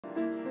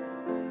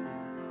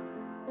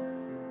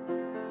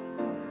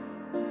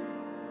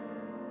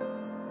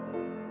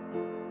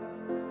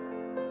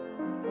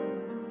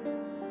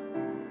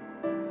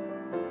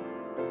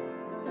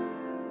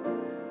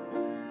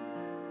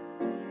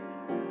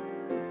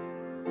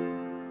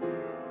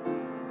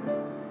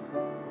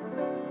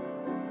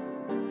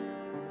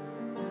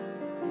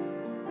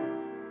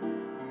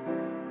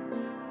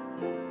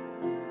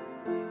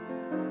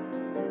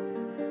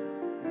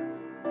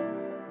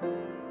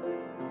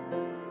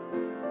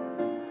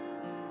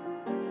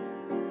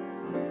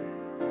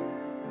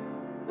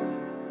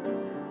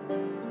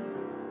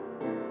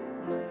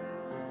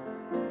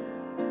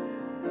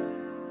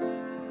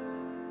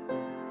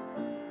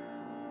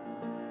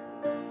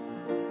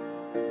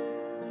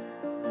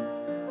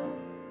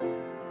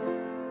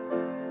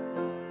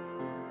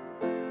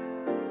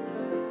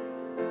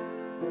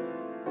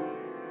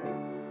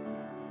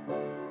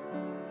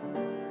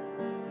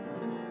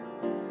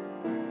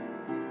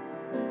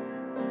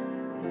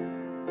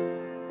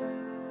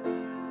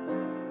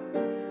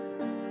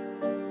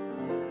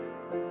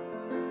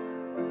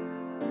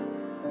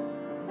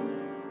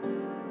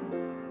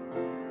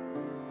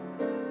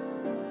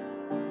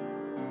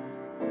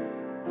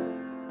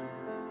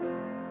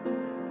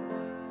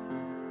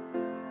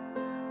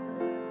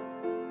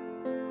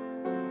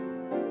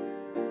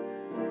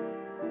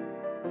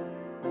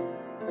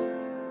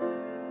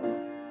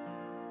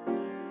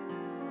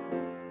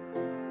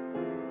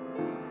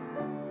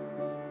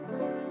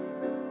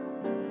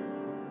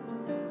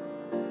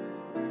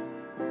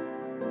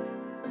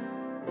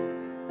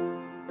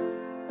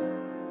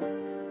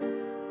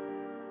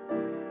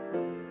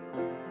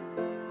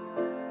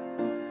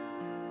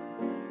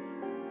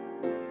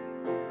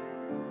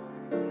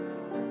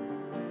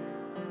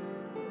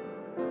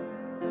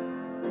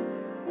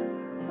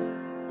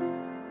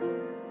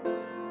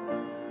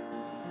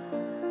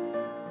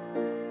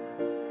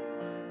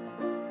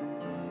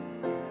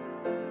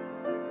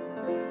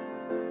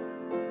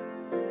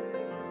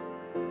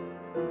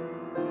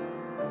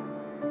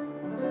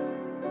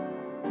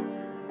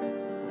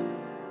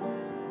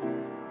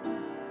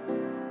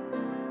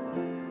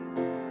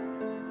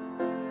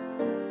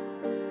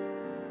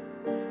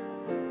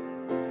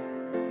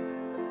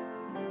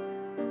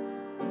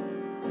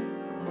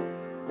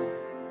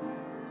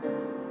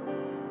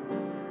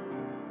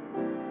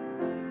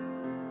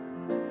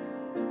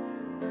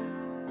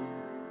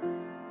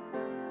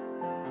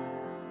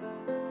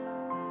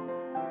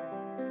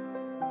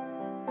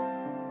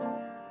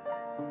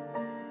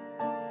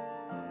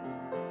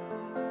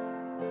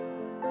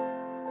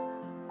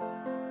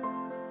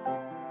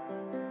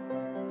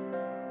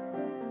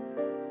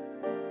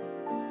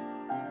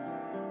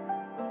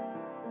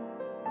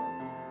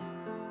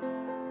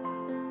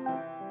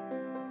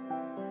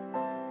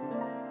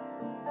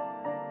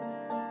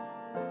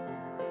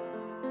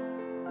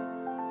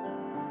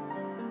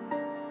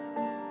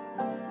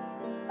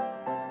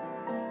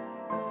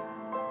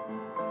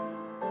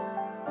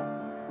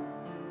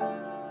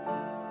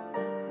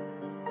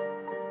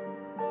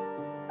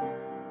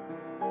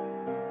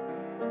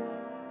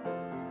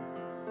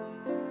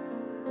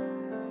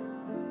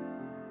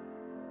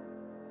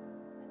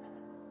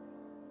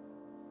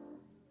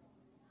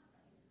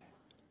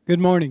Good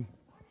morning.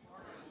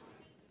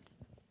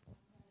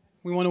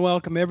 We want to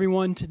welcome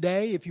everyone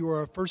today. If you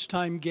are a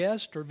first-time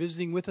guest or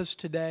visiting with us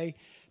today,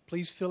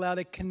 please fill out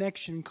a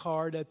connection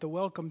card at the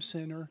Welcome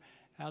Center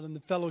out in the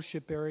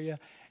fellowship area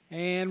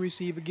and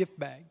receive a gift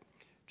bag.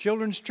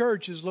 Children's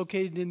Church is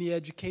located in the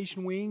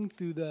education wing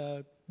through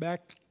the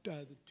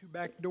two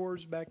back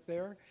doors back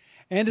there,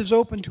 and is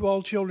open to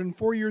all children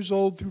 4 years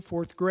old through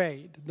 4th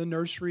grade. The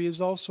nursery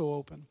is also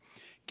open.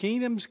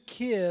 Kingdom's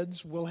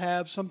Kids will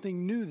have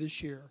something new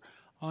this year.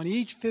 On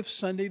each fifth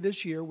Sunday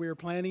this year, we are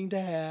planning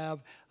to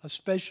have a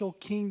special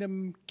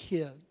Kingdom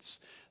Kids.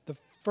 The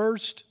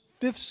first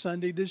fifth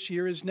Sunday this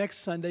year is next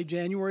Sunday,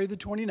 January the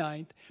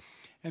 29th,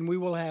 and we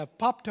will have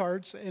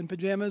Pop-Tarts and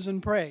pajamas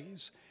and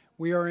praise.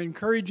 We are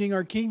encouraging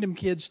our Kingdom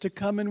Kids to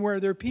come and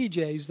wear their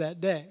PJs that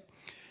day.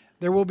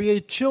 There will be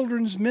a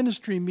children's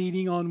ministry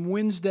meeting on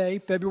Wednesday,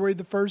 February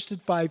the 1st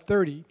at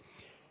 5:30.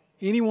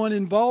 Anyone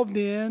involved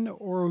in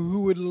or who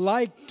would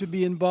like to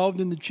be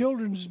involved in the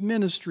children's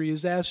ministry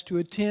is asked to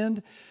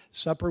attend.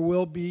 Supper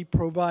will be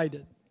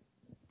provided.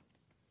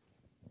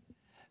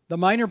 The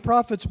Minor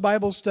Prophets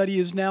Bible Study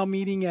is now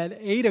meeting at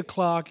 8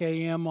 o'clock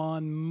a.m.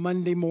 on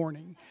Monday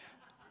morning.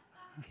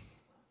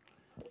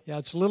 Yeah,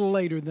 it's a little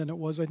later than it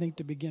was, I think,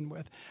 to begin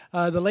with.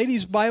 The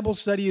Ladies' Bible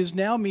Study is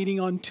now meeting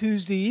on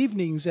Tuesday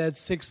evenings at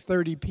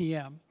 6:30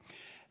 p.m.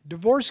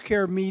 Divorce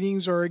care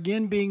meetings are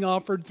again being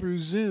offered through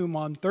Zoom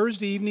on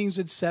Thursday evenings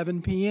at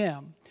 7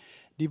 p.m.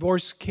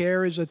 Divorce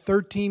Care is a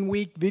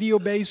 13-week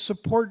video-based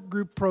support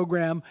group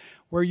program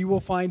where you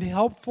will find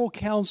helpful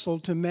counsel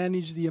to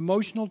manage the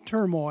emotional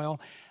turmoil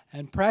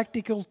and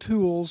practical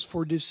tools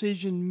for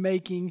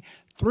decision-making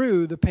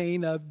through the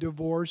pain of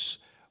divorce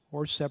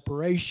or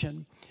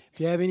separation. If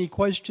you have any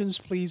questions,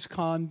 please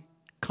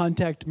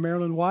contact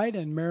Marilyn White,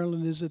 and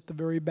Marilyn is at the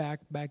very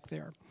back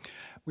there.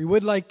 We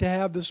would like to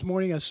have this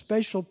morning a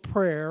special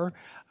prayer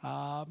for,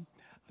 I'll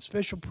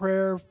tell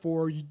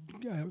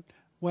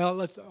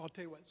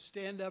you what,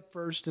 stand up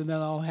first and then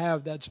I'll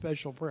have that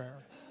special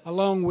prayer,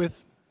 along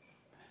with,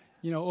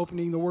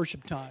 opening the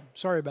worship time.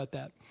 Sorry about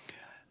that.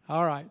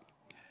 All right.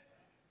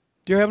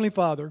 Dear Heavenly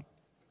Father,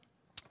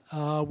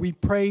 we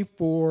pray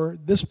for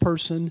this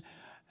person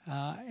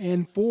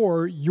and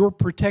for your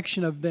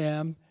protection of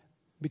them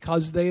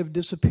because they have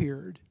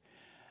disappeared.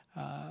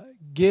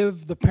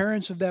 Give the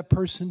parents of that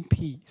person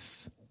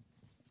peace.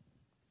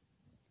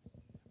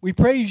 We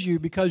praise you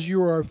because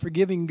you are a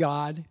forgiving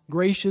God,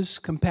 gracious,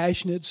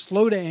 compassionate,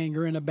 slow to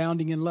anger, and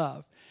abounding in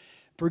love.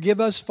 Forgive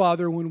us,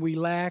 Father, when we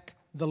lack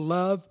the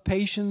love,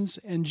 patience,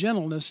 and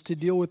gentleness to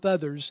deal with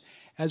others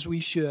as we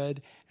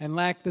should, and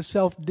lack the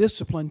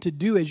self-discipline to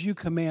do as you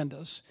command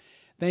us.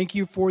 Thank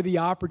you for the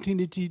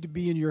opportunity to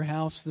be in your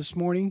house this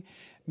morning.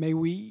 May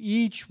we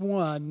each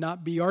one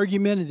not be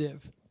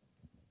argumentative,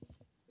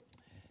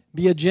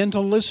 be a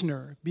gentle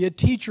listener, be a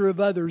teacher of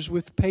others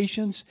with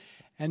patience,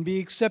 and be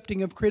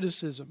accepting of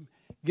criticism.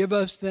 Give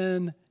us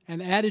then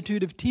an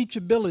attitude of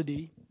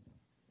teachability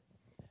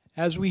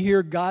as we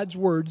hear God's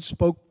word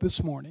spoke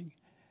this morning.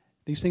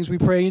 These things we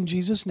pray in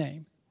Jesus'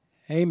 name.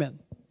 Amen.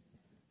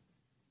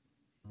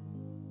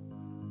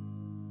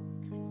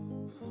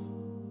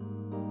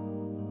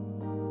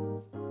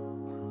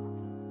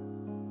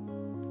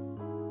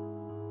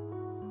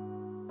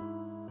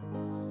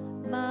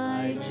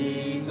 My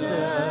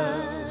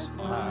Jesus,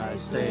 my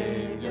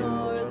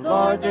Savior,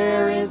 Lord,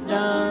 there is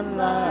none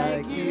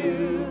like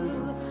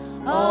you.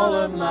 All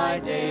of my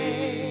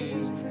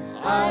days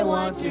I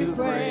want to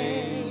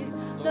praise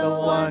the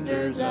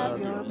wonders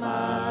of your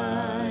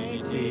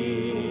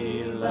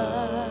mighty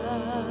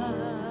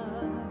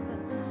love.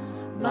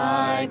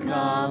 My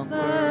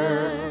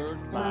comfort,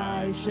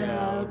 my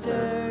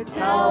shelter,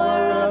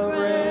 tower of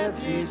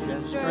refuge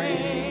and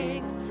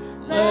strength,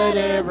 let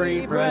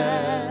every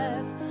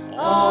breath,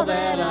 all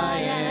that I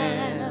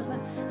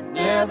am,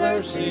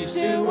 never cease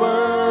to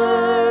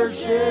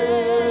worship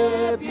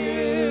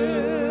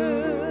you.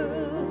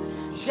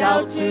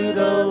 Shout to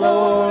the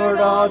Lord,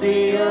 all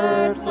the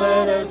earth,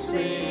 let us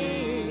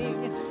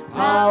sing.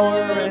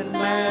 Power and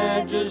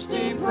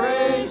majesty,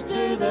 praise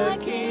to the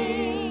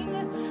King.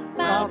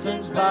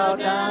 Mountains bow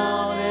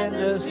down and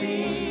the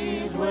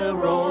seas will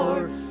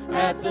roar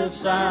at the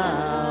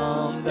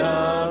sound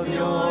of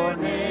your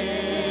name.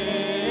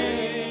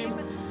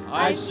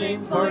 I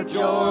sing for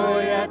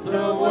joy at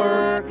the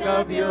work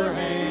of your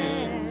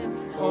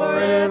hands.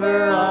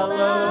 Forever I'll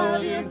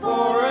love you,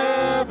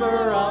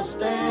 forever I'll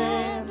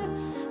stand.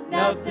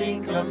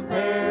 Nothing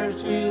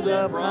compares to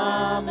the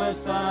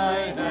promise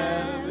I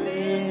have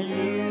in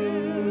you.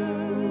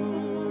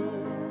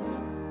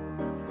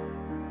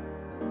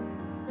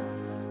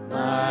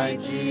 My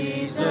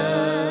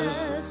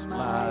Jesus,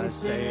 my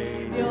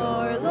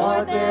Savior,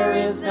 Lord, there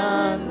is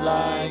none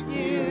like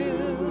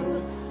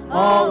you.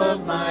 All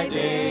of my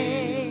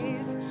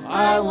days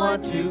I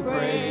want to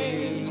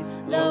praise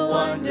the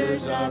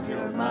wonders of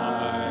your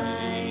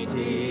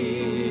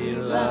mighty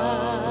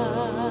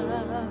love.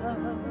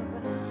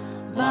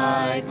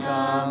 My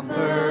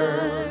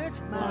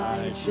comfort,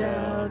 my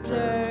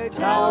shelter,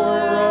 tower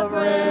of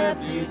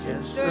refuge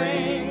and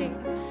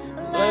strength,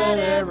 let at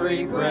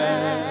every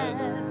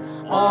breath,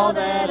 all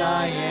that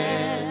I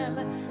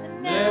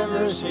am,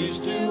 never cease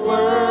to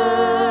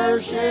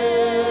worship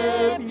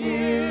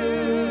you.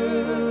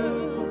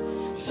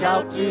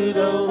 Shout to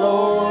the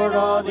Lord,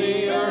 all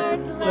the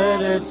earth,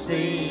 let us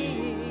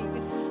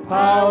sing.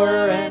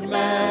 Power and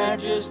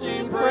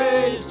majesty,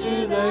 praise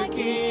to the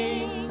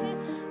King.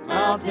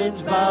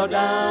 Mountains bow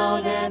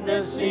down and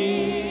the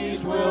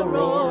seas will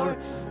roar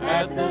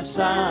at the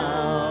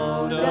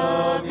sound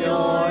of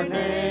your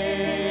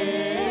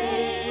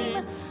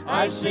name.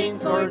 I sing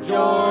for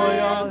joy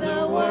of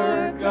the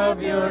work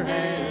of your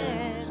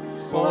hands.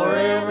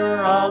 Forever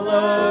I'll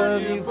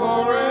love you,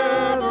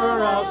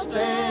 forever I'll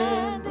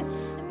stand.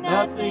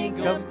 Nothing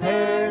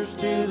compares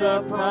to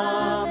the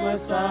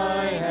promise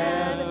I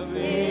have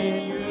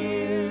in you.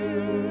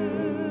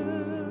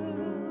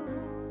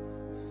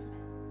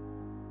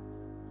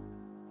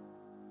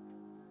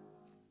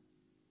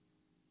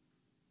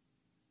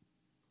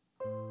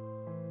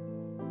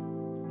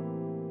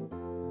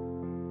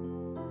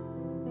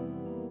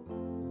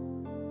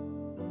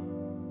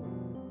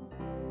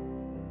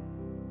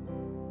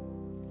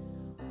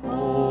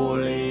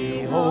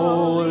 Holy,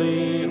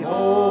 holy,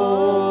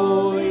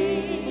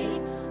 holy,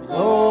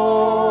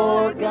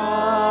 Lord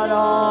God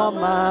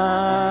Almighty.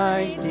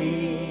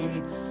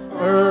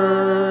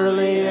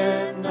 Early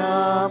in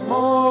the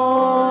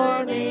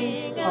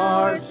morning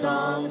our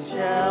songs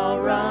shall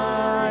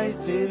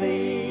rise to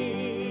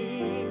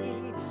thee.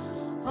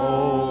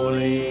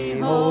 Holy,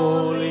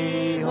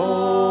 holy,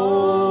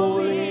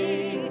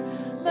 holy,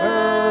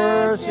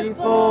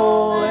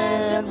 merciful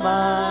and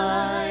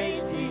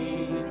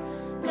mighty,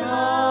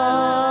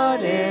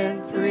 God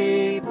in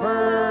three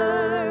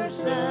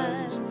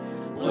persons,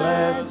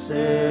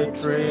 blessed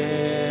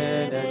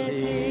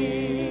Trinity.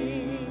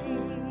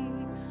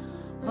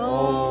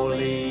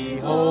 Holy,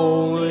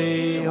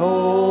 holy,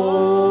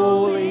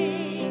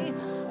 holy,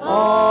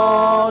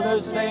 all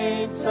the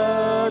saints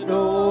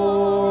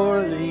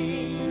adore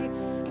thee,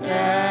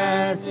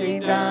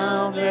 casting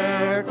down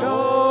their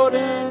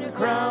golden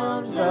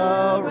crowns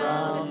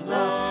around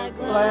the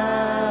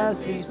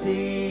glassy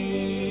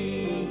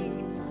sea.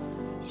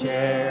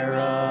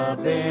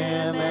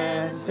 Cherubim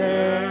and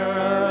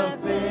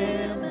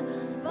seraphim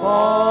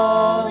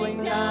falling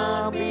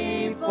down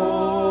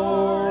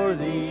before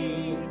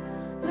thee,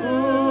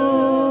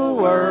 who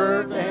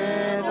wert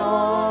and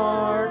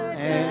art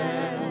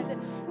and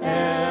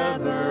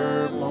evermore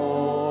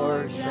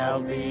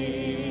shall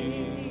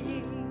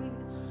be.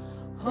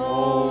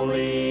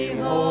 Holy,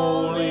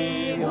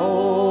 holy,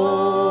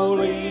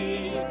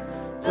 holy,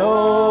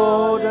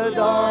 though the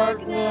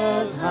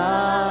darkness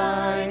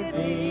hide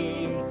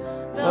thee,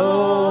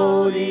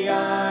 though the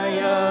eye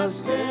of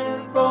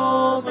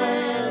sinful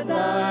man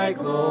thy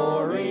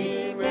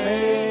glory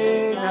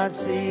may not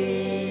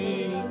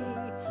see,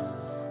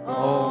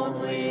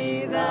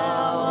 only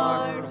thou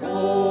art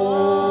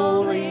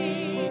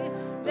holy,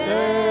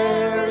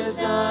 there is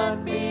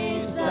none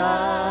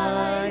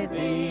beside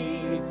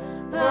thee,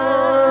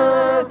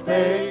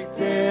 perfect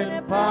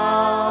in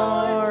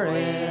power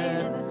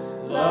and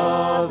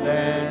love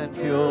and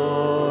purity.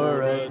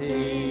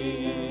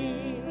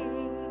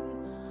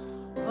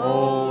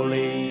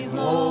 Holy,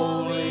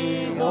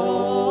 holy,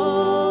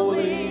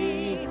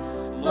 holy,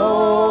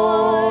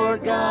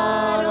 Lord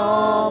God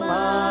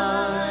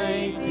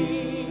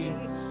Almighty,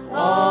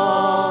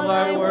 all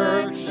thy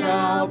works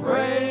shall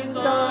praise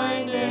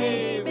thy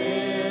name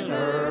in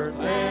earth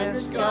and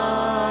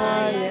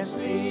sky and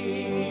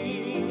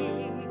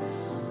sea.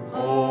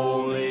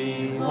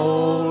 Holy,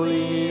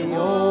 holy,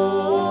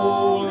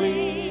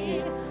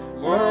 holy,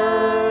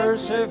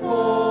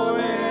 merciful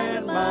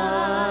and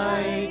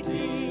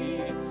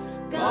mighty,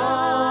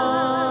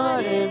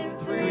 God in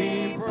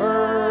three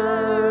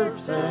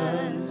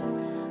persons,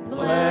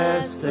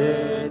 blessed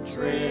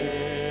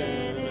Trinity.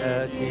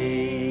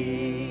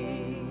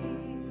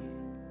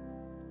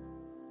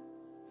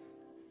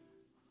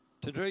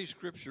 Today's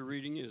scripture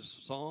reading is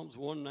Psalms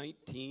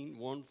 119,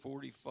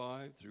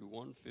 145 through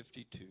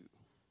 152.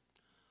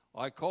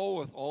 I call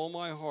with all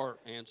my heart,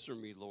 answer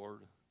me,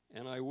 Lord,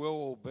 and I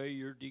will obey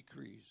your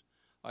decrees.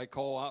 I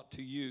call out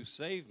to you,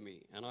 save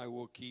me, and I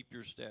will keep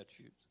your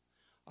statutes.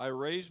 I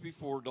raise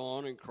before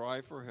dawn and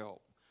cry for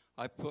help.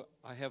 I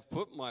have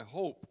put my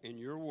hope in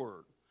your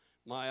word.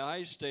 My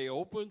eyes stay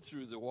open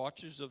through the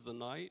watches of the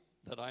night,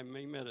 that I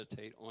may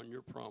meditate on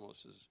your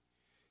promises.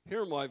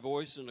 Hear my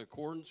voice in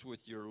accordance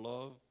with your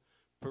love.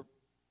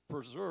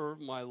 Preserve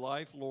my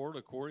life, Lord,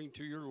 according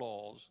to your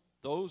laws.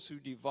 Those who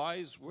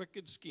devise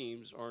wicked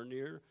schemes are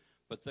near,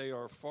 but they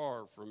are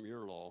far from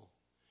your law.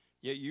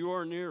 Yet you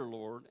are near,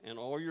 Lord, and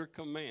all your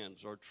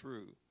commands are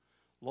true.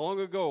 Long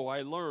ago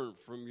I learned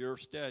from your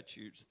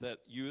statutes that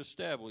you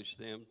established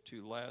them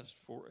to last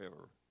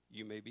forever.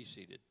 You may be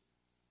seated.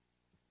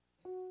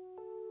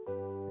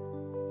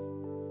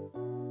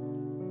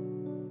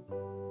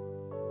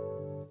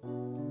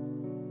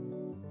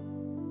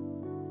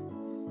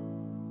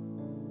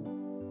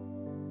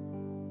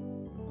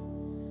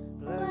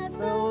 Bless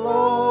the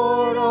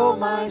Lord, O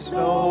my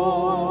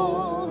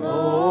soul,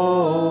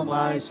 O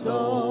my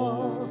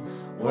soul,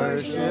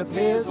 worship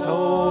His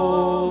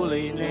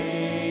holy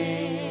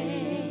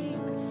name.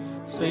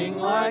 Sing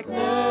like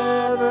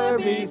never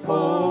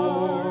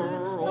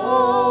before,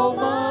 oh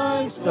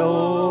my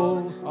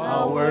soul,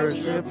 I'll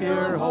worship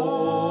your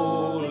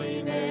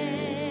holy name.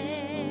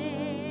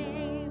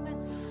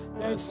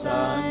 The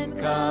sun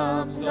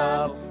comes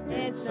up,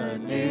 it's a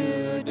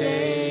new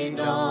day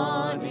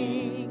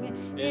dawning.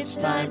 It's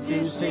time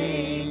to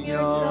sing your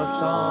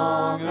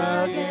song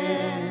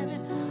again.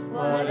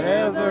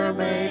 Whatever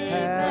may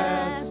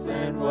pass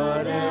and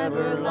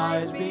whatever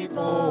lies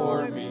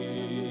before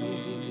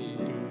me,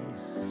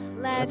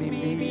 let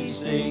me be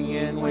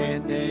singing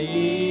when the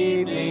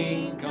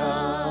evening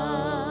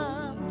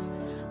comes.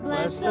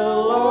 Bless the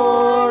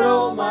Lord,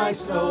 oh my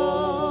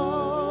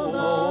soul,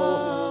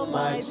 oh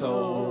my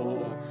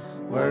soul,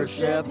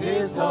 worship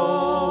His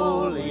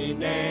holy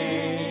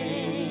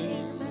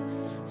name.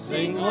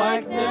 Sing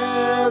like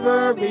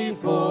never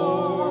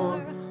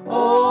before,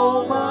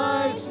 oh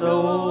my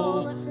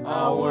soul,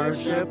 I'll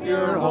worship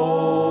your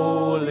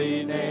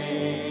holy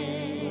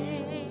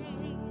name.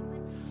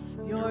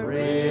 You're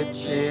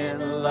rich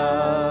in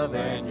love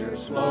and you're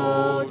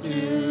slow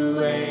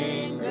to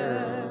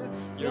anger.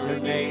 Your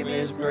name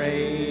is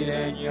great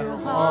and your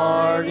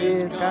heart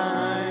is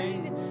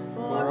kind.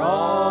 For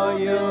all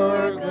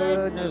your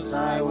goodness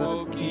I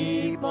will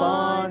keep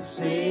on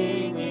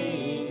singing.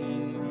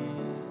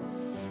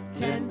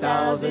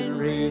 10,000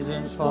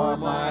 reasons for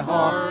my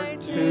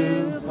heart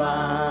to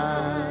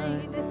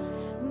find.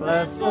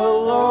 Bless the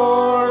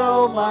Lord,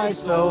 oh my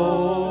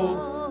soul,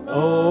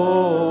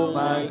 oh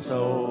my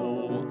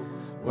soul,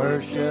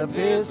 worship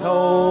His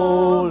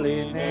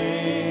holy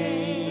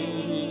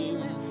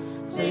name.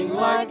 Sing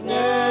like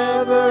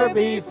never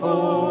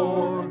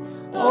before,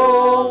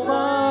 oh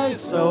my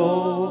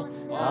soul,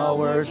 I'll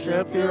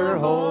worship your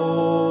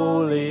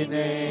holy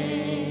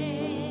name.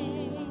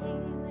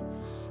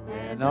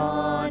 And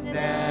on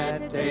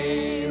that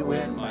day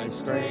when my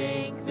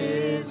strength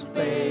is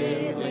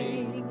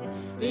failing,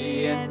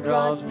 the end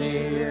draws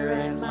near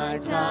and my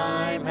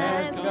time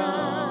has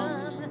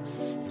come,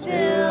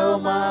 still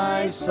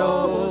my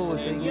soul will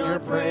sing your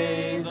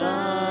praise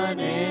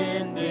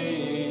unending.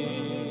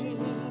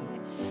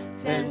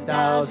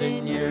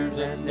 10,000 years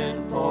and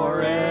then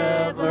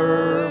forevermore.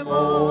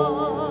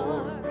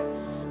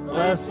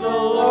 Bless the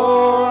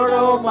Lord,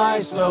 oh my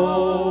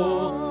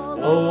soul,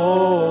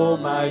 oh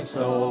my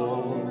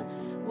soul,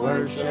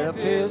 worship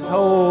His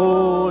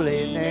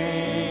holy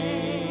name.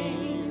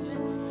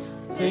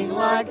 Sing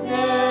like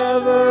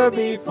never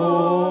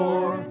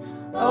before,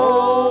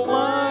 oh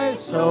my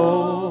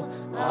soul,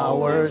 I'll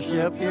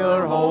worship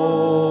your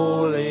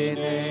holy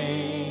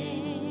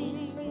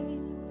name.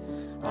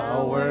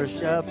 I'll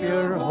worship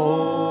your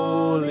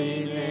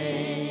holy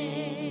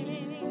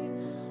name.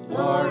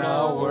 Lord,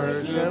 I'll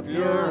worship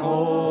your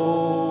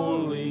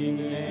holy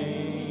name.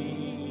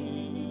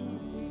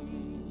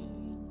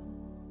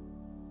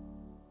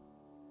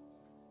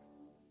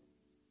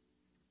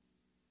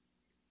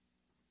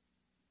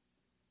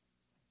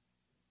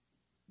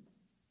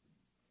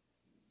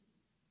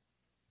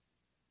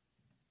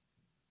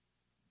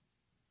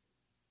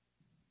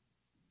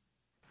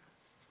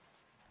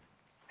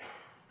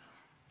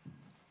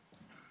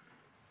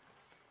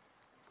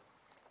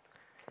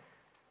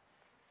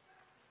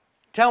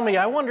 Tell me,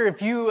 I wonder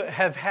if you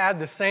have had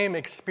the same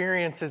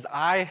experience as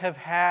I have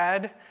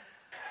had,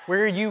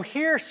 where you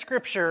hear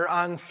Scripture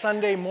on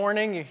Sunday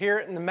morning, you hear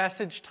it in the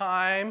message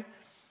time,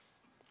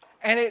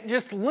 and it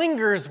just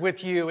lingers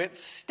with you, it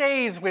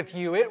stays with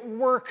you, it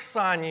works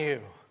on you,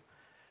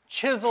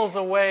 chisels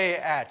away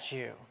at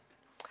you.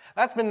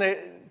 That's been the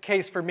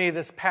case for me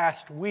this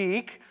past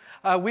week.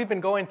 We've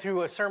been going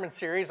through a sermon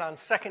series on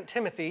 2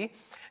 Timothy,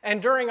 and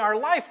during our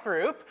life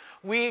group,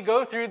 we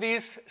go through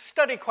these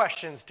study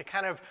questions to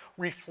kind of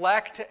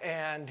reflect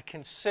and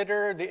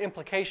consider the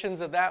implications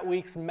of that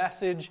week's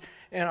message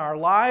in our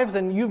lives.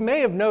 And you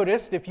may have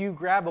noticed, if you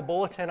grab a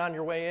bulletin on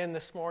your way in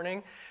this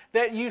morning,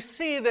 that you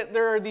see that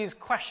there are these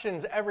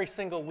questions every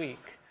single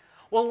week.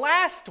 Well,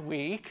 last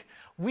week,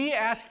 we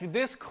asked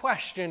this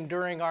question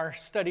during our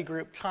study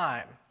group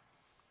time.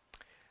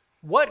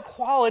 What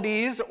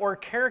qualities or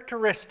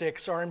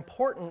characteristics are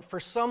important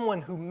for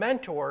someone who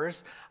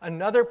mentors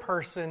another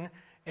person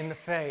in the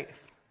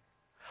faith?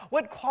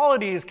 What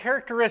qualities,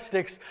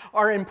 characteristics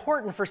are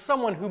important for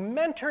someone who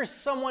mentors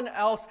someone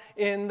else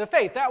in the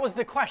faith? That was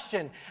the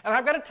question. And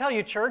I've got to tell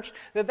you, church,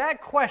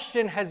 that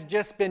question has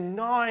just been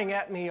gnawing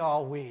at me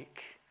all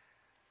week.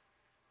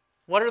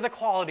 What are the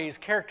qualities,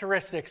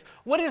 characteristics?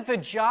 What is the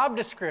job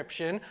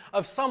description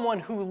of someone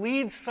who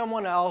leads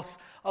someone else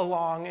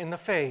along in the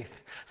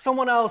faith?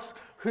 Someone else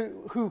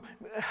who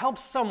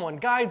helps someone,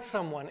 guides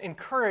someone,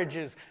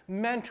 encourages,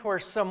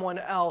 mentors someone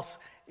else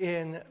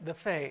in the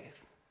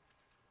faith.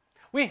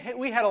 We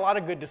had a lot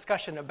of good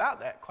discussion about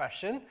that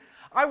question.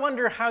 I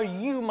wonder how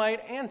you might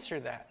answer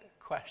that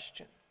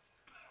question.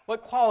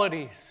 What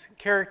qualities,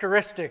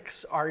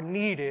 characteristics are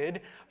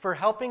needed for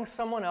helping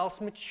someone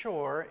else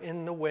mature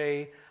in the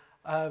way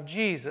of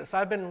Jesus?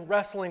 I've been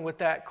wrestling with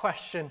that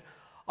question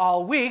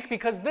all week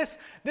because this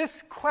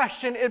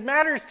question, it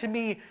matters to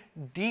me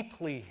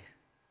deeply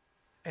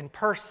and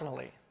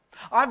personally.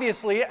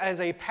 Obviously, as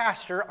a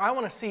pastor, I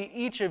want to see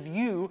each of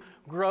you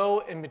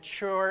grow and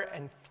mature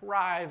and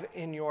thrive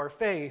in your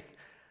faith.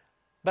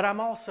 But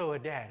I'm also a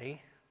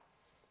daddy,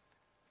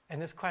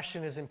 and this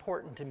question is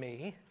important to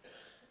me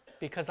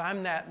because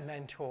I'm that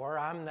mentor,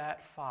 I'm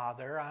that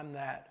father, I'm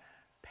that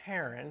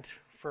parent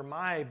for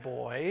my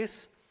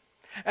boys.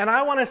 And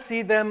I want to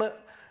see them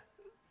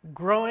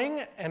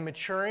growing and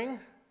maturing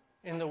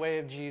in the way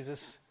of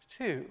Jesus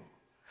too.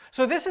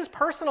 So this is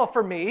personal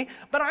for me,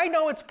 but I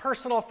know it's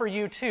personal for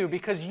you too,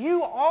 because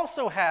you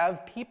also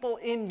have people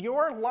in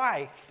your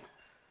life.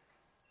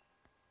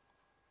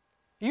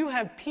 You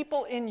have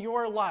people in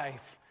your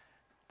life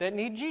that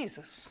need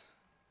Jesus.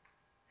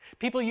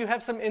 People you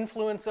have some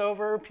influence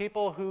over,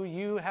 people who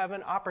you have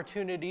an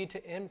opportunity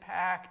to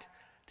impact,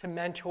 to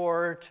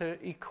mentor,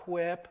 to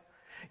equip.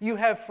 You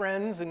have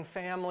friends and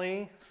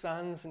family,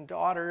 sons and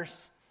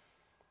daughters,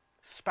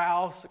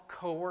 spouse, a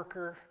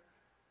coworker.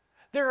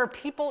 There are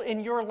people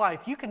in your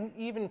life. You can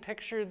even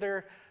picture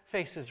their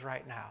faces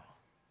right now.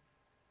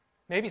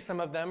 Maybe some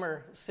of them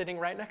are sitting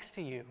right next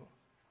to you.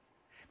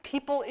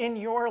 People in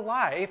your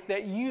life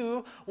that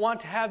you want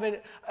to have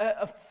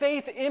a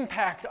faith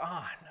impact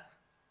on,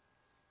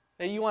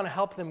 that you want to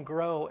help them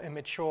grow and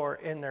mature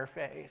in their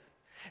faith.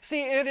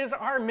 See, it is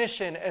our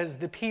mission as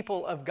the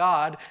people of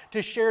God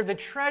to share the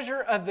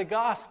treasure of the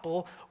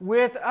gospel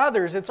with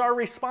others. It's our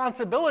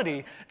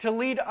responsibility to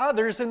lead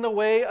others in the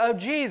way of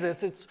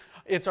Jesus.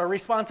 It's our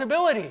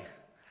responsibility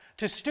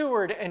to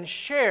steward and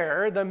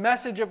share the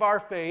message of our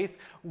faith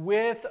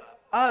with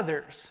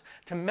others,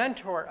 to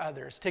mentor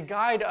others, to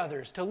guide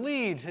others, to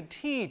lead, to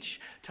teach,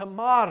 to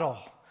model,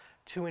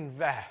 to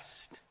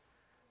invest,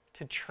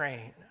 to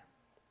train.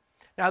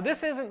 Now,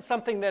 this isn't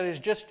something that is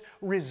just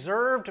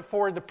reserved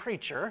for the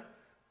preacher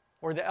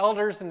or the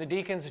elders and the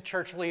deacons and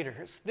church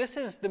leaders. This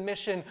is the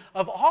mission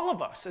of all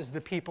of us as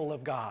the people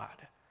of God,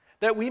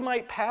 that we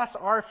might pass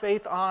our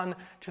faith on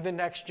to the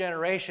next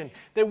generation,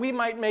 that we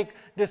might make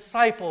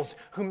disciples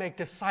who make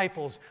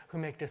disciples who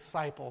make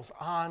disciples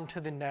on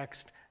to the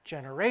next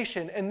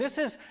generation. And this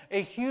is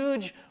a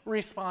huge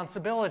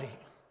responsibility.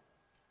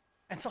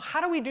 And so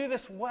how do we do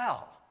this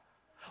well?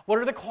 What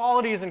are the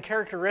qualities and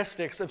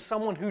characteristics of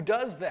someone who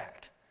does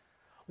that?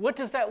 What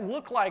does that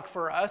look like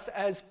for us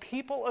as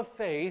people of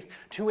faith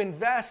to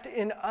invest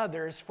in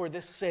others for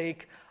the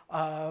sake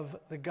of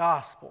the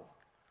gospel?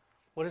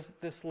 What does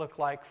this look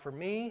like for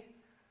me?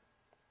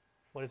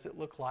 What does it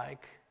look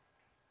like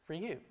for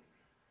you?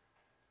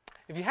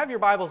 If you have your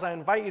Bibles, I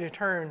invite you to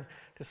turn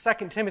to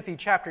 2 Timothy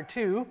chapter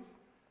 2.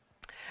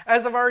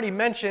 As I've already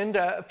mentioned,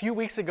 a few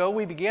weeks ago,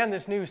 we began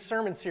this new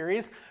sermon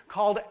series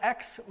called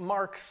X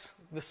Marks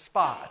the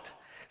Spot.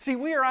 See,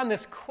 we are on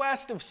this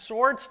quest of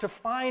sorts to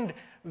find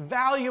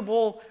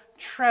valuable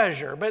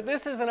treasure, but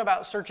this isn't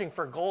about searching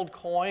for gold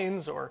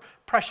coins or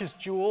precious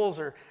jewels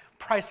or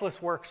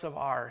priceless works of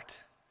art.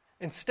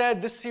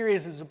 Instead, this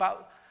series is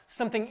about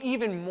something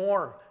even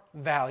more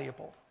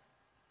valuable,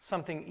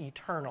 something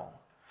eternal.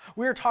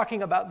 We're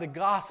talking about the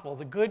gospel,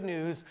 the good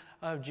news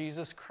of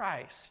Jesus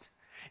Christ.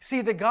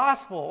 See, the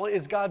gospel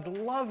is God's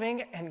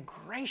loving and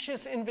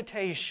gracious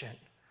invitation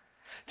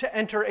to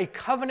enter a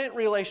covenant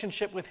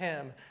relationship with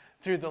Him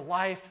through the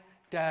life,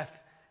 death,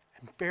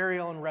 and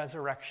burial and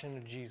resurrection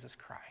of Jesus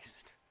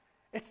Christ.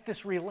 It's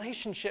this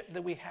relationship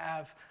that we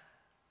have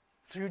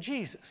through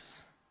Jesus.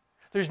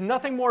 There's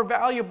nothing more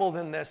valuable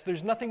than this.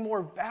 There's nothing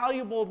more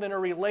valuable than a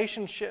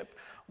relationship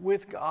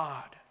with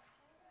God.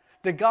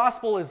 The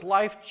gospel is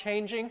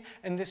life-changing,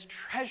 and this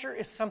treasure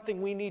is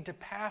something we need to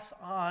pass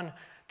on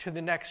to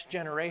the next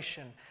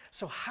generation.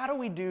 So how do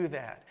we do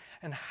that?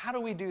 And how do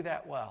we do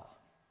that well?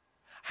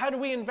 How do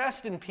we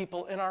invest in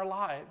people in our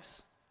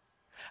lives?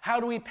 How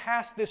do we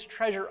pass this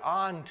treasure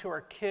on to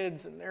our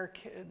kids and their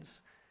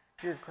kids,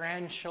 your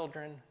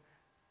grandchildren,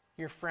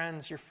 your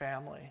friends, your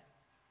family?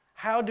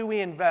 How do we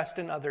invest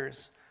in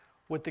others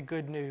with the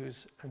good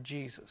news of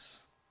Jesus?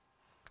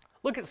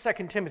 Look at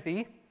 2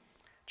 Timothy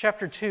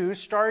chapter 2,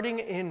 starting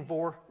in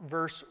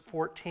verse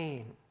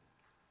 14.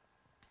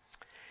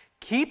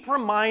 Keep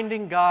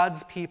reminding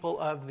God's people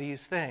of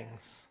these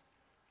things.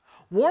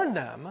 Warn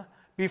them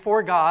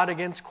before God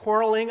against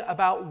quarreling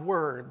about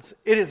words.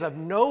 It is of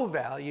no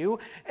value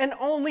and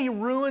only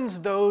ruins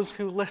those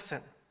who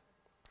listen.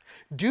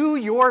 Do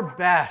your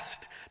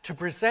best to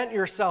present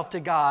yourself to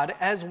God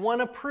as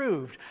one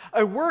approved,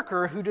 a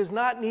worker who does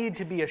not need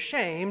to be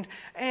ashamed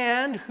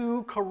and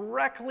who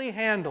correctly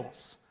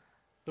handles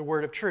the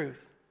word of truth.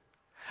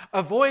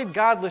 Avoid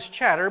godless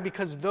chatter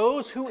because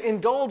those who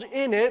indulge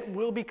in it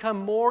will become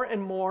more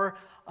and more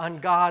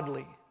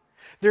ungodly.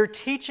 Their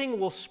teaching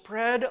will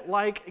spread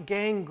like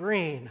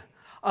gangrene.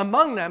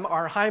 Among them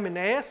are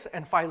Hymenaeus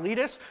and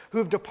Philetus, who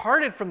have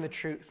departed from the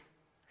truth.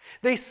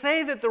 They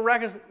say that the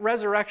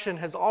resurrection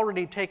has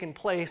already taken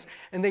place,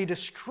 and they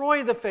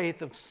destroy the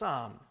faith of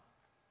some.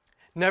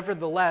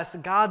 Nevertheless,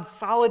 God's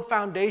solid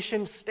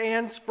foundation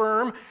stands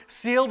firm,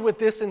 sealed with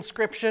this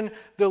inscription,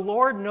 "The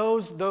Lord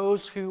knows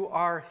those who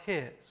are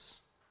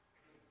His."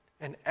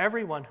 and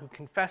everyone who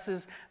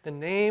confesses the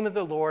name of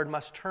the Lord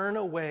must turn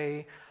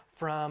away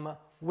from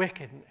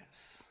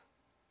wickedness.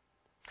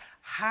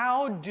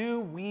 How do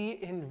we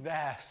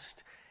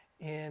invest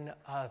in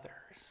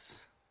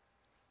others?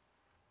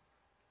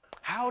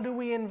 How do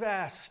we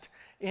invest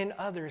in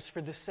others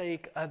for the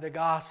sake of the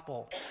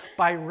gospel?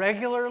 By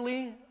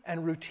regularly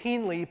and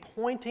routinely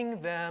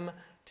pointing them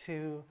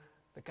to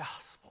the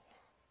gospel.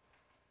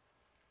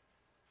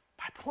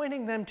 By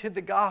pointing them to the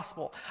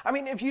gospel. I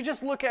mean, if you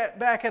just look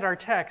back at our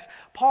text,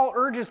 Paul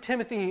urges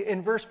Timothy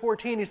in verse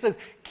 14, he says,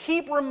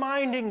 keep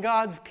reminding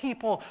God's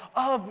people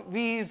of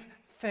these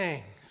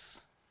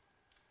things.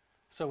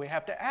 So we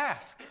have to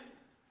ask,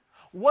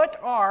 what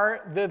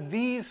are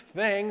these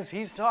things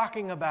he's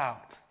talking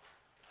about?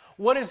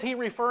 What is he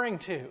referring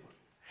to?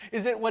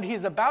 Is it what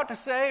he's about to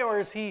say, or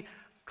is he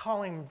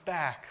calling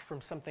back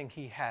from something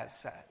he has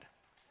said?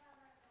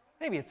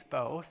 Maybe it's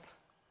both.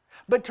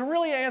 But to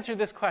really answer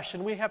this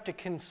question, we have to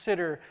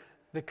consider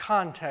the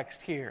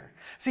context here.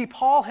 See,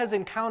 Paul has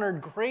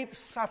encountered great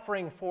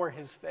suffering for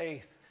his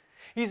faith.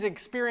 He's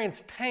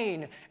experienced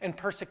pain and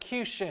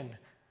persecution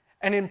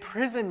and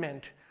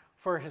imprisonment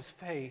for his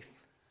faith.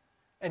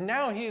 And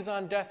now he is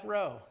on death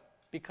row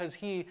because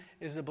he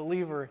is a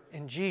believer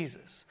in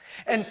Jesus.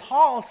 And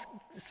Paul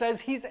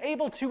says he's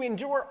able to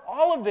endure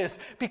all of this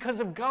because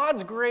of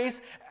God's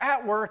grace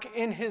at work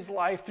in his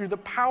life through the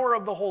power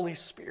of the Holy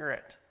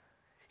Spirit.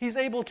 He's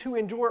able to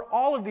endure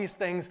all of these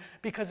things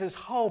because his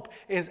hope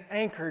is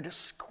anchored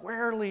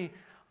squarely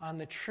on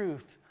the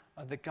truth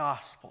of the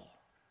gospel.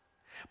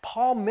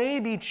 Paul may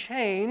be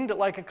chained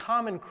like a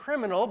common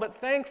criminal, but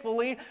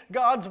thankfully,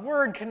 God's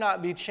word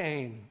cannot be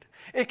chained.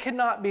 It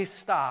cannot be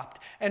stopped.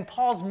 And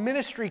Paul's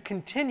ministry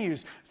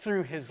continues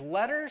through his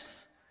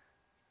letters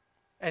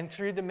and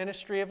through the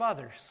ministry of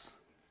others,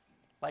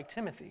 like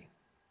Timothy.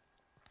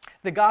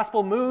 The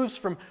gospel moves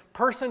from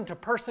person to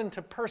person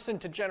to person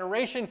to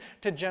generation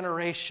to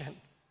generation.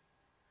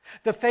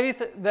 The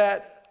faith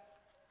that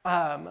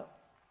the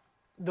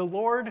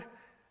Lord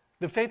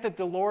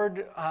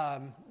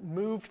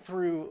moved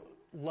through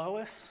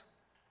Lois,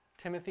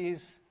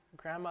 Timothy's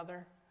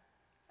grandmother,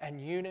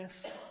 and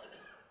Eunice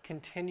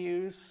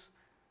continues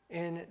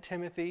in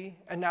Timothy.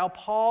 And now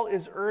Paul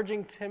is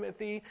urging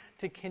Timothy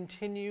to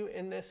continue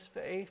in this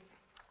faith.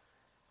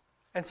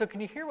 And so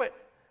can you hear what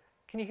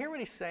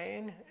he's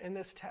saying in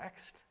this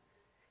text?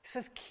 He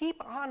says,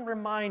 keep on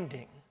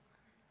reminding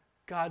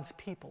God's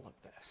people of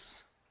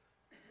this.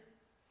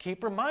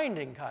 Keep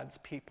reminding God's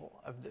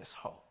people of this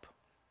hope.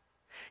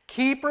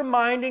 Keep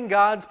reminding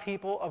God's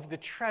people of the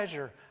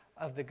treasure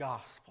of the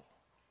gospel.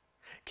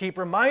 Keep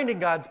reminding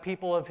God's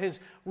people of his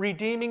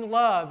redeeming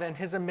love and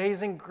his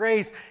amazing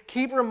grace.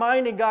 Keep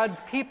reminding God's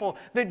people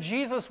that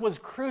Jesus was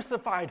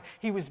crucified,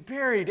 he was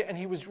buried, and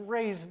he was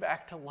raised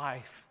back to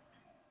life.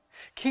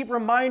 Keep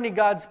reminding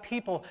God's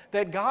people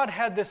that God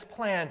had this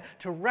plan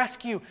to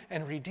rescue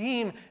and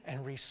redeem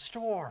and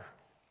restore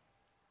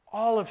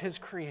all of his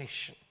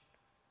creation.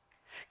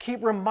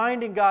 Keep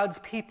reminding God's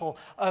people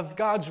of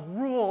God's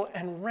rule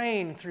and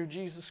reign through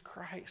Jesus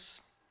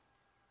Christ.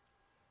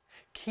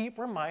 Keep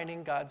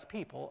reminding God's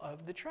people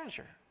of the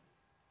treasure.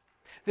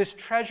 This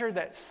treasure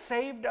that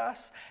saved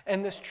us,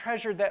 and this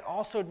treasure that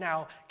also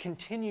now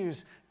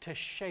continues to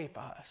shape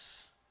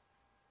us.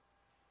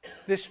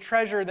 This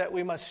treasure that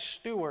we must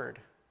steward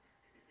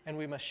and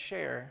we must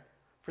share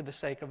for the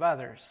sake of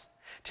others.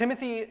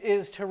 Timothy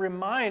is to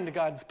remind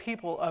God's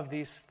people of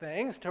these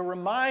things, to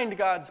remind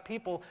God's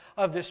people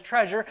of this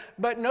treasure,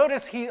 but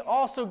notice he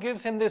also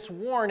gives him this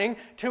warning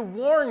to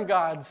warn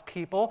God's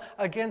people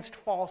against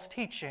false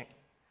teaching.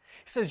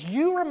 He says,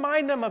 you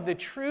remind them of the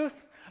truth,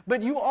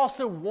 but you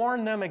also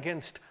warn them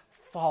against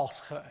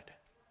falsehood.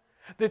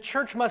 The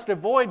church must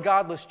avoid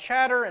godless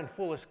chatter and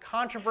foolish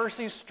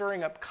controversies,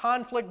 stirring up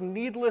conflict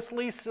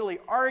needlessly, silly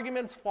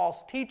arguments,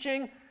 false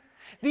teaching.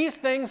 These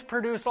things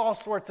produce all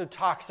sorts of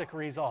toxic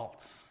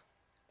results.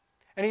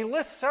 And he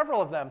lists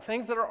several of them,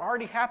 things that are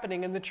already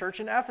happening in the church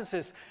in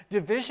Ephesus.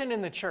 Division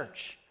in the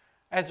church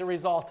as a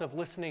result of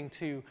listening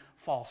to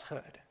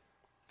falsehood.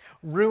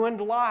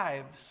 Ruined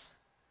lives.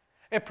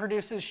 It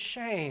produces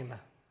shame.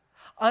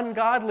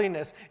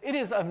 Ungodliness. It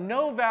is of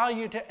no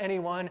value to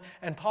anyone,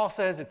 and Paul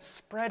says it's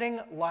spreading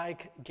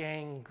like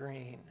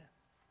gangrene.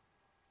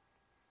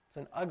 It's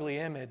an ugly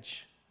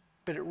image,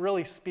 but it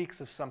really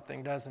speaks of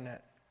something, doesn't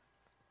it?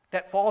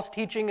 That false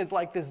teaching is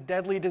like this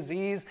deadly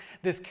disease,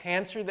 this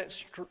cancer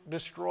that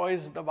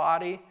destroys the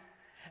body.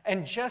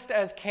 And just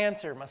as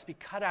cancer must be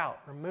cut out,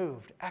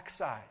 removed,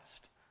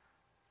 excised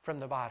from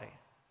the body,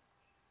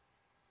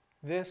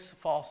 this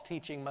false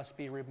teaching must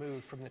be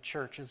removed from the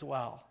church as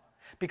well.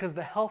 Because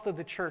the health of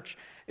the church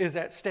is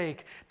at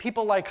stake.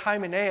 People like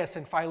Hymenaeus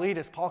and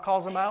Philetus, Paul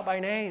calls them out by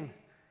name.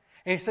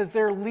 And he says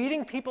they're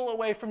leading people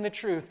away from the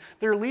truth.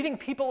 They're leading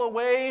people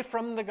away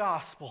from the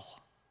gospel.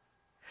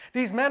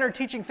 These men are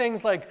teaching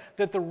things like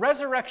that the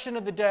resurrection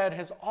of the dead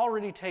has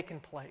already taken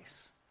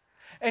place.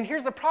 And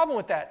here's the problem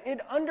with that. It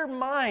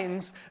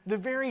undermines the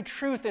very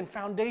truth and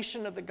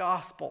foundation of the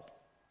gospel.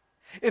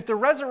 If the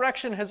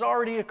resurrection has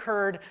already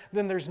occurred,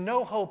 then there's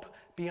no hope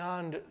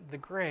beyond the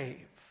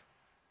grave.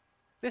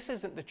 This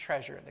isn't the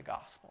treasure of the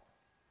gospel.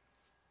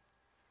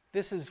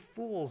 This is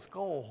fool's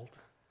gold,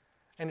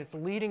 and it's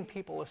leading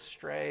people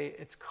astray.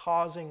 It's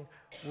causing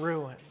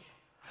ruin.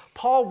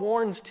 Paul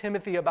warns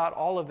Timothy about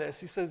all of this.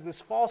 He says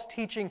this false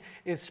teaching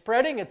is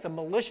spreading. It's a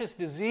malicious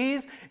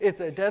disease.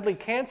 It's a deadly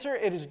cancer.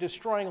 It is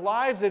destroying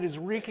lives. It is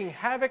wreaking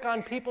havoc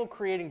on people,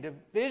 creating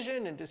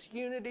division and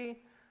disunity,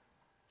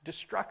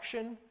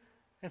 destruction.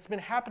 It's been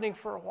happening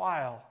for a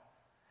while.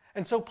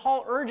 And so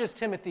Paul urges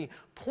Timothy,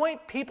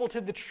 point people to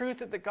the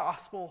truth of the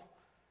gospel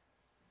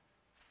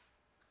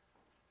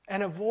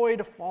and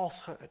avoid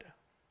falsehood.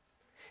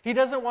 He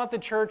doesn't want the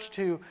church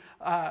to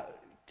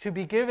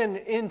be given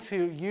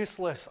into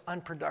useless,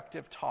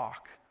 unproductive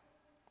talk.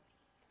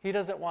 He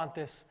doesn't want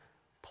this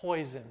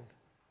poison,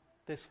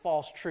 this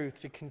false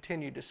truth to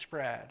continue to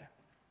spread.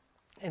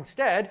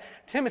 Instead,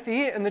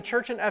 Timothy and the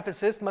church in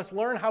Ephesus must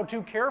learn how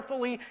to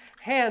carefully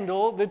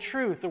handle the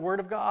truth, the Word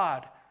of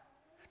God,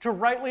 to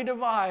rightly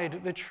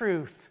divide the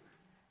truth,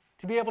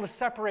 to be able to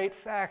separate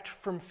fact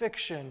from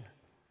fiction,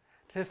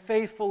 to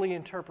faithfully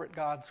interpret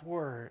God's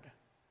Word,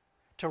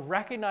 to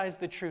recognize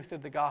the truth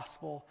of the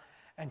gospel,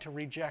 and to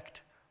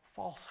reject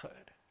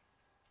falsehood.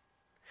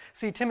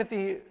 See,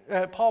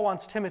 Paul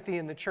wants Timothy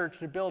and the church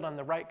to build on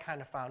the right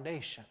kind of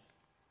foundation,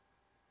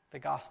 the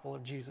gospel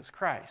of Jesus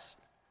Christ.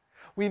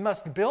 We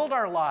must build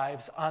our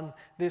lives on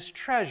this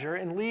treasure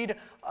and lead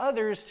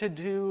others to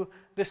do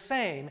the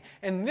same.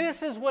 And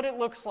this is what it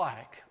looks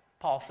like,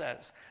 Paul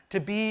says, to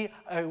be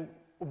a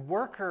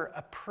worker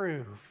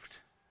approved.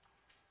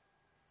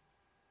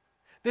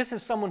 This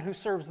is someone who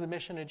serves the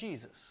mission of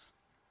Jesus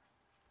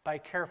by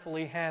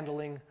carefully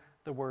handling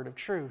the word of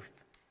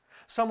truth.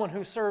 Someone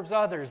who serves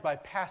others by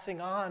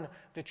passing on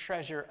the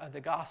treasure of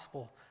the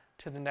gospel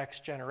to the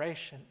next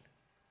generation.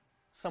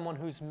 Someone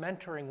who's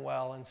mentoring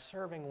well and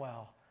serving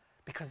well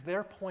because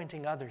they're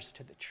pointing others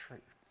to the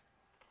truth.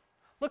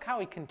 Look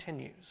how he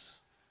continues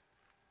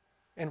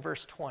in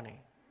verse 20.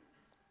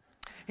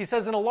 He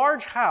says, in a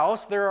large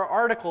house there are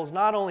articles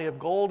not only of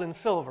gold and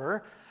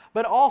silver,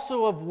 but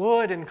also of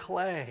wood and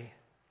clay.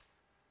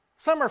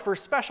 Some are for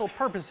special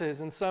purposes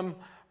and some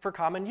for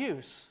common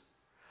use.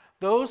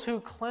 Those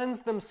who cleanse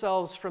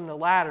themselves from the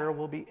latter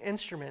will be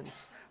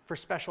instruments for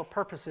special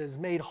purposes,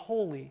 made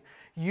holy,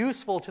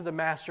 useful to the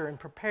master, and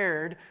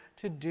prepared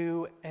to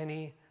do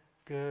any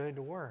good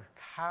work.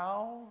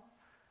 How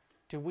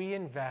do we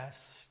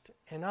invest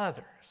in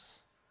others?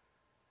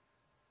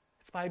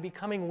 It's by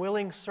becoming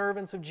willing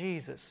servants of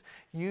Jesus,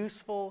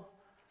 useful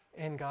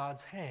in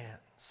God's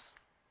hands.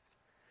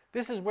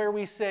 This is where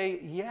we say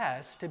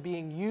yes to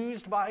being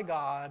used by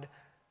God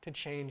to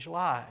change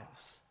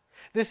lives.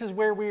 This is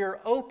where we are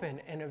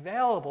open and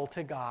available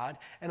to God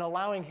and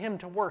allowing Him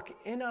to work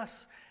in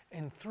us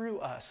and through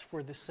us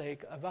for the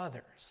sake of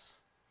others.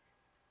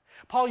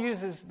 Paul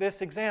uses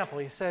this example.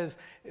 He says,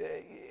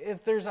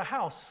 if there's a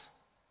house,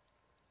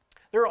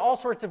 there are all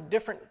sorts of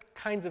different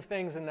kinds of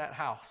things in that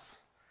house.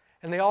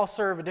 And they all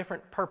serve a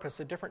different purpose,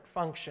 a different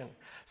function.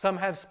 Some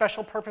have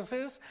special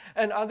purposes,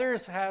 and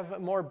others have a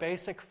more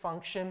basic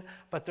function,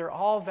 but they're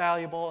all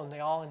valuable and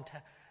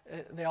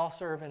they all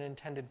serve an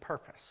intended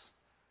purpose.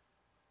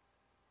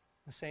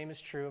 The same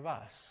is true of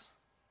us.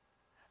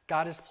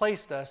 God has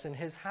placed us in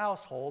His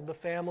household, the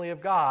family of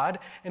God,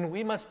 and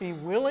we must be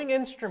willing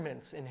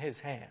instruments in His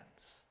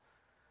hands,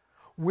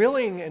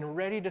 willing and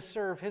ready to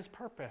serve His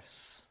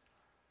purpose,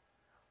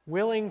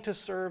 willing to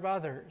serve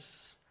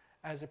others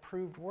as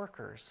approved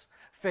workers,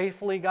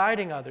 faithfully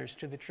guiding others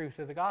to the truth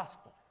of the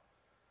gospel.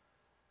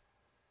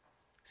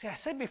 See, I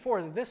said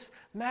before that this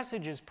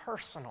message is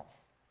personal.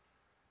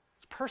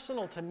 It's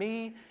personal to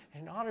me,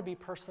 and it ought to be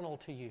personal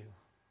to you.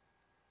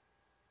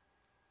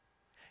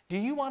 Do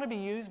you want to be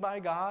used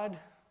by God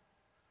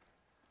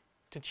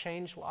to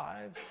change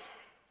lives?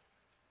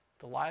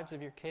 The lives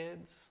of your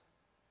kids?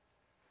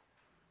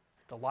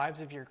 The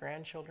lives of your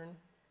grandchildren?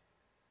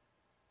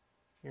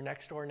 Your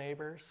next door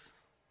neighbors?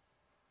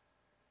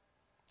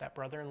 That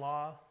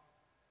brother-in-law?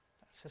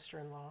 That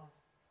sister-in-law?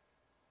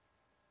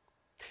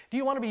 Do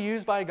you want to be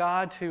used by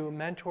God to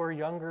mentor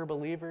younger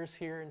believers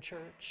here in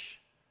church?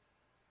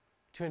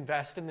 To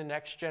invest in the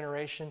next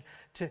generation?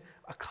 To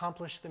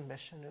accomplish the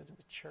mission of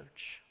the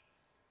church?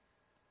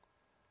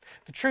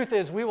 The truth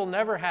is, we will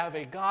never have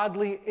a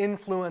godly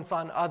influence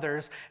on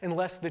others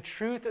unless the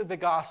truth of the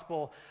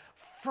gospel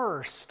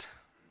first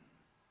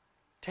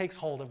takes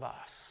hold of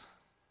us.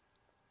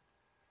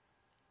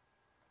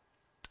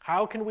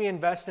 How can we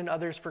invest in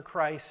others for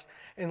Christ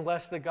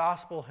unless the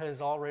gospel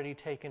has already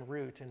taken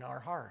root in our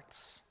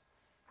hearts?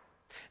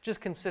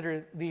 Just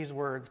consider these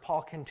words.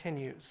 Paul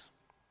continues.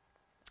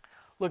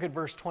 Look at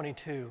verse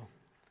 22.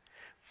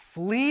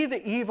 Flee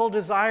the evil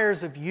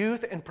desires of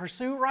youth and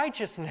pursue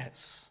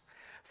righteousness,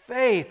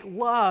 faith,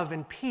 love,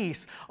 and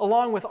peace,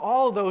 along with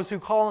all those who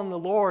call on the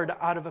Lord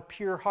out of a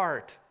pure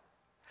heart.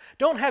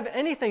 Don't have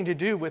anything to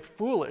do with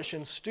foolish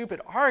and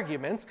stupid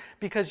arguments,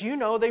 because you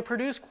know they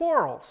produce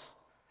quarrels.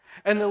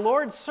 And the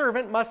Lord's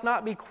servant must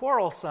not be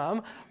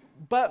quarrelsome,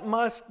 but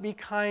must be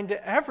kind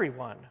to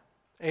everyone,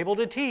 able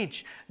to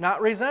teach,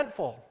 not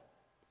resentful,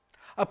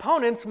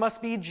 Opponents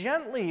must be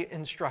gently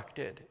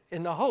instructed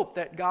in the hope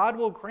that God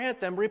will grant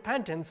them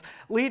repentance,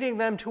 leading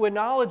them to a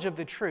knowledge of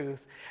the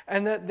truth,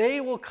 and that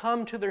they will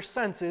come to their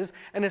senses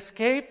and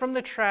escape from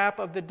the trap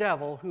of the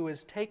devil who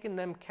has taken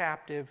them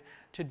captive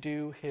to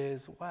do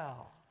his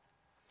will.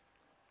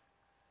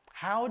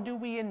 How do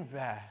we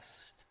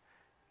invest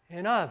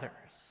in others?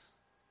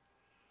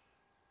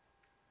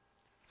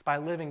 It's by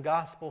living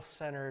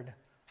gospel-centered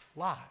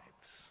lives.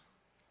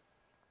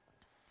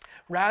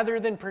 Rather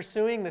than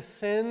pursuing the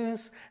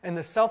sins and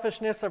the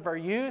selfishness of our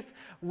youth,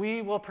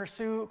 we will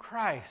pursue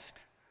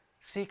Christ,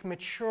 seek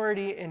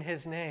maturity in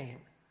his name.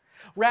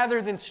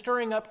 Rather than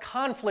stirring up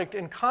conflict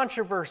and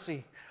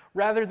controversy,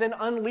 rather than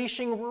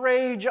unleashing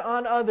rage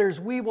on others,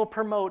 we will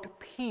promote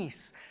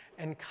peace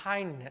and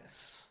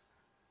kindness.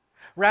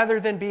 Rather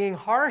than being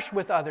harsh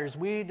with others,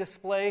 we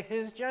display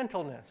his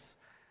gentleness,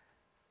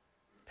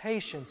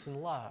 patience,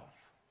 and love.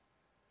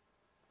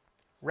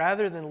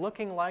 Rather than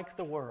looking like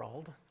the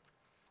world,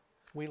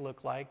 we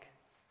look like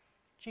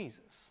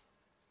Jesus.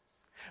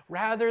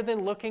 Rather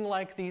than looking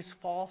like these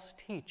false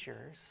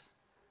teachers,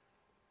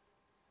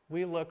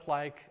 we look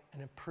like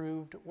an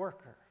approved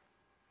worker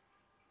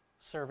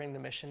serving the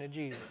mission of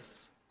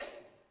Jesus.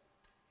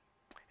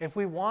 If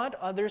we want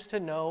others to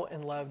know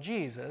and love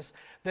Jesus,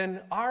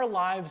 then our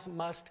lives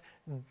must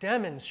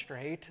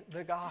demonstrate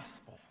the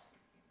gospel.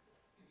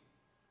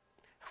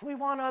 If we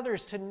want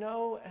others to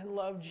know and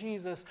love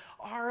Jesus,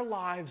 our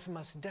lives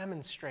must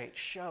demonstrate,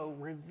 show,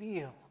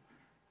 reveal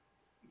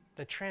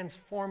the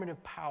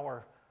transformative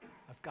power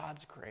of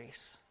God's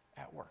grace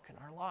at work in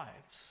our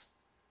lives.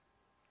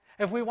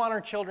 If we want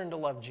our children to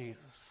love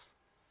Jesus,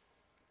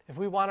 if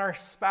we want our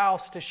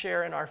spouse to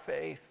share in our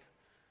faith,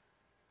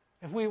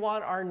 if we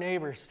want our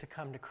neighbors to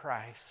come to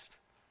Christ,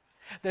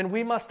 then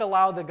we must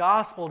allow the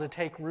gospel to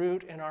take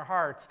root in our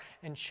hearts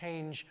and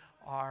change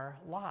our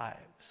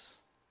lives.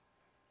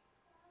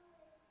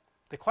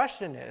 The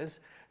question is,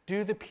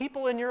 do the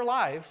people in your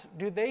lives,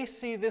 do they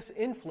see this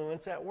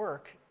influence at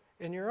work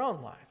in your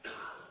own life?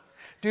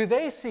 Do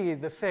they see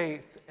the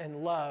faith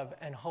and love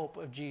and hope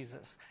of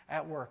Jesus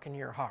at work in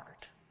your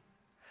heart?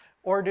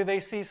 Or do they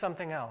see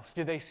something else?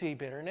 Do they see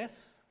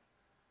bitterness?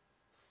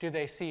 Do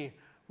they see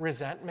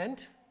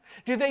resentment?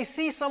 Do they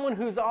see someone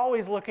who's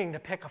always looking to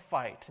pick a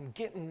fight and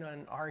get in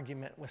an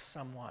argument with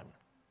someone?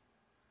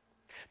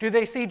 Do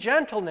they see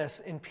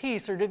gentleness and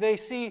peace, or do they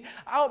see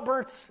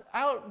outbursts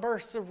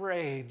of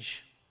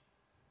rage,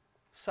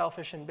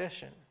 selfish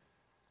ambition?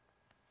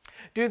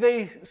 Do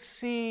they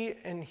see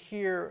and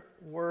hear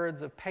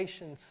words of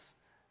patience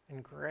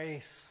and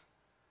grace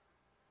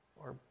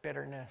or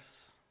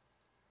bitterness?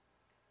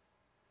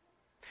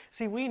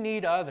 See, we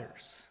need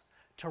others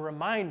to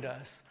remind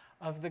us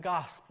of the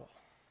gospel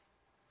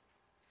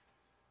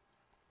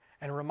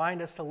and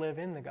remind us to live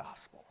in the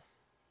gospel.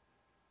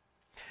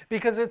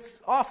 Because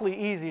it's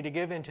awfully easy to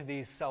give into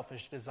these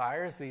selfish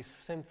desires, these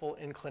sinful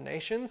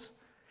inclinations.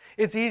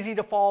 It's easy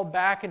to fall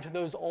back into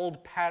those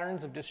old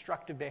patterns of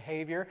destructive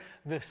behavior,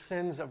 the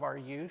sins of our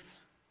youth.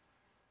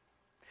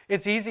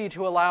 It's easy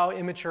to allow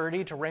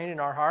immaturity to reign in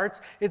our hearts.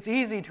 It's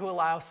easy to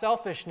allow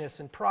selfishness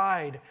and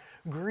pride,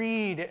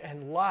 greed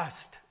and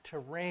lust to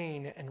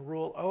reign and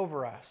rule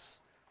over us.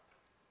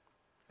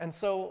 And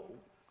so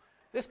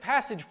this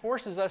passage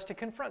forces us to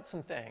confront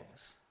some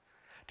things,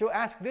 to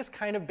ask this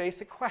kind of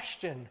basic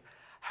question: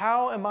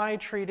 how am I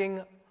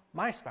treating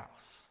my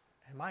spouse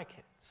and my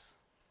kids?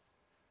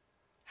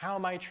 How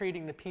am I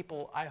treating the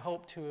people I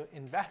hope to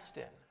invest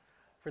in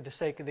for the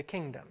sake of the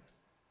kingdom?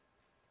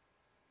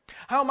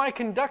 How am I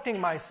conducting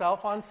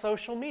myself on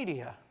social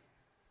media?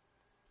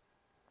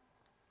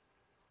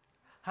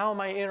 How am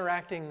I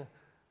interacting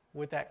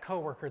with that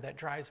coworker that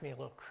drives me a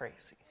little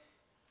crazy?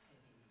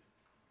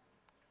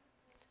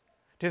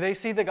 Do they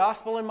see the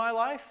gospel in my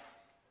life?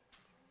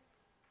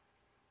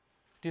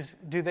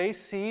 Do they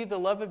see the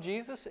love of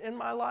Jesus in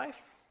my life?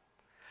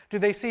 Do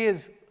they see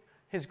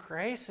his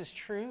grace, his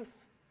truth?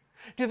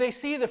 Do they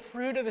see the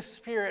fruit of the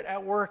Spirit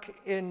at work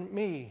in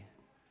me?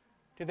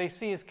 Do they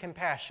see his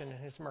compassion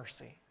and his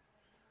mercy?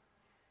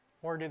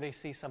 Or do they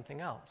see something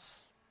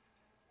else?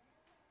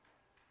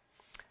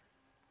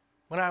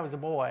 When I was a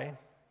boy,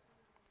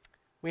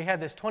 we had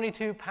this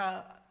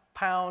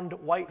 22-pound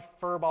white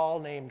fur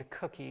ball named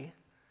Cookie.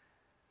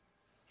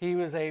 He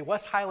was a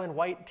West Highland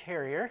White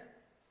Terrier,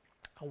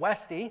 a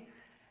Westie,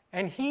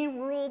 and he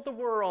ruled the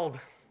world.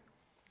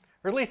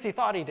 Or at least he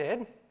thought he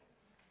did.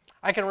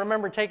 I can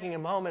remember taking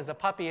him home as a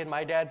puppy, and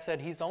my dad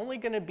said, he's only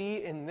going to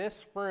be in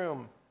this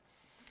room.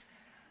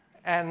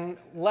 And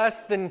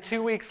less than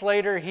 2 weeks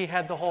later, he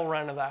had the whole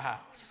run of the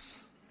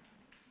house.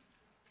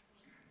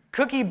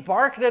 Cookie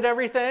barked at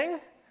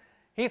everything.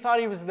 He thought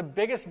he was the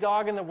biggest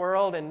dog in the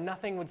world, and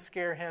nothing would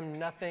scare him,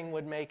 nothing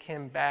would make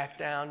him back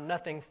down,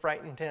 nothing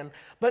frightened him.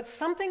 But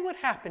something would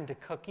happen to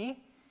Cookie.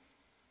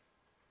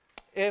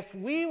 If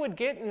we would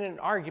get in an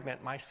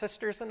argument, my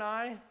sisters and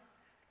I,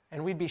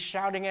 and we'd be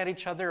shouting at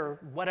each other or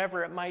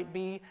whatever it might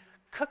be,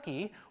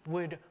 Cookie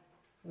would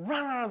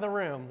run out of the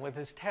room with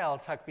his tail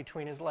tucked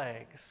between his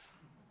legs.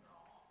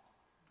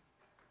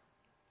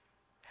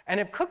 And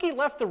if Cookie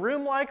left the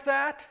room like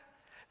that,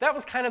 that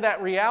was kind of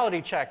that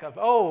reality check of,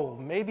 oh,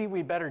 maybe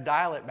we better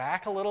dial it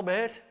back a little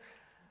bit.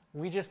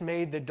 We just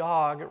made the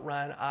dog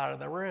run out of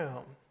the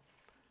room.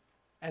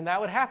 And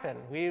that would happen.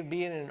 We would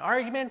be in an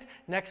argument.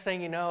 Next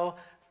thing you know,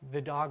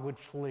 the dog would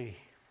flee.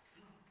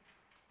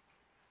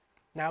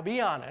 Now be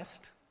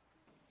honest.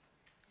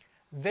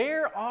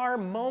 There are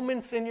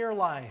moments in your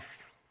life,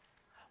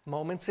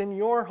 moments in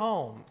your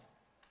home,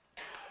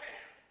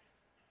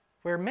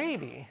 where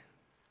maybe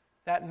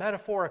that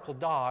metaphorical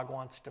dog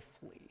wants to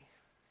flee.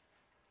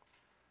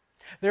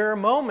 There are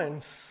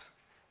moments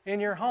in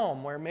your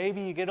home where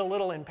maybe you get a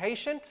little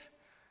impatient,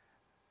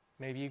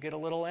 maybe you get a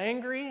little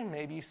angry,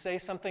 maybe you say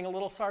something a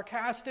little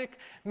sarcastic,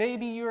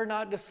 maybe you're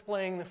not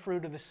displaying the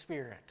fruit of the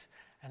Spirit,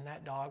 and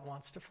that dog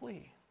wants to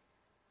flee.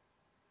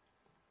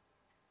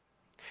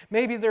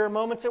 Maybe there are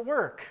moments at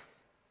work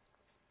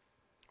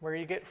where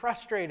you get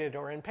frustrated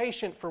or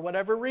impatient for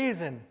whatever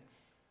reason,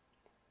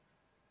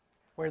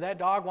 where that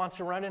dog wants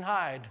to run and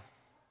hide.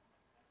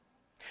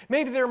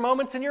 Maybe there are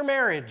moments in your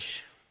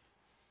marriage,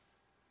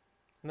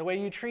 and the way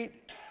you treat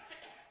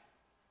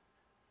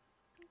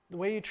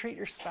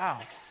your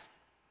spouse,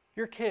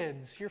 your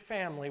kids, your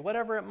family,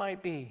 whatever it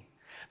might be.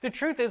 The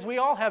truth is, we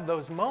all have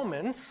those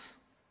moments.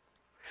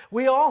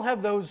 We all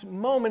have those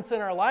moments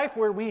in our life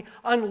where we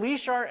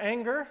unleash our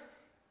anger.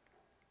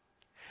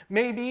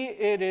 Maybe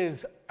it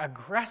is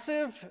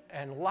aggressive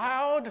and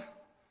loud,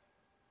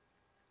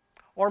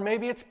 or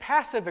maybe it's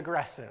passive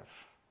aggressive.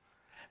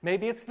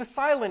 Maybe it's the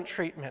silent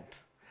treatment.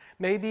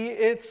 Maybe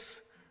it's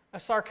a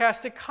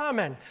sarcastic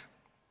comment.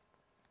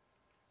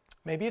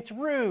 Maybe it's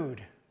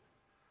rude.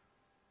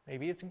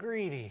 Maybe it's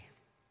greedy.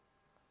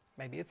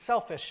 Maybe it's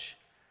selfish.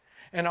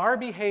 And our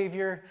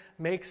behavior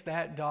makes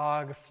that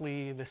dog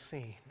flee the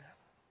scene.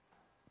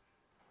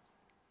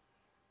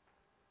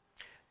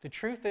 The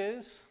truth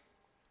is,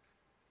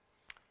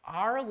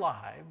 our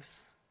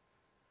lives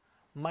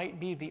might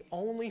be the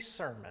only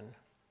sermon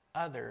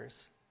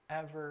others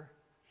ever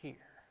hear.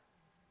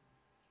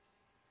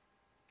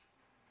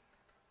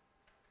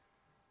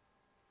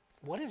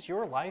 What is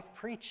your life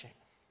preaching?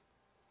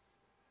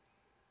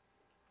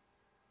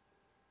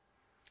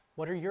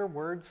 What are your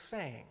words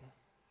saying?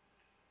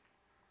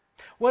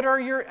 What are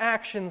your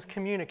actions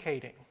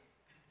communicating?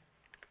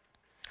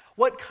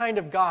 What kind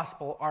of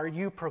gospel are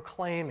you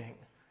proclaiming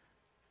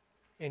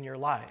in your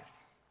life?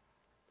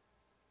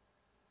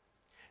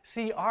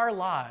 See, our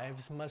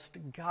lives must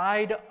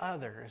guide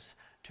others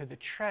to the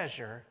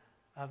treasure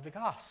of the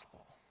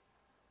gospel.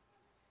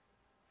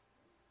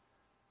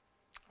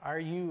 Are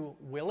you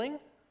willing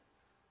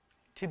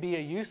to be a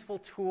useful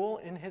tool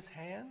in His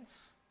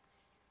hands?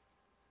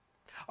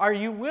 Are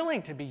you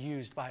willing to be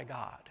used by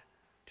God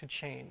to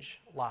change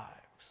lives?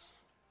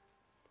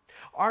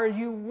 Are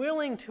you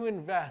willing to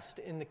invest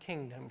in the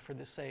kingdom for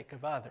the sake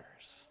of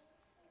others?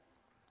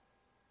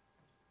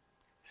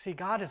 See,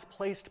 God has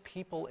placed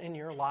people in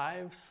your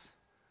lives,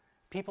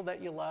 people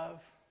that you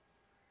love,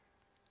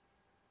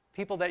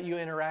 people that you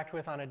interact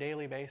with on a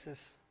daily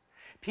basis,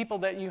 people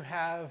that you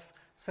have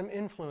some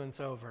influence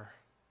over,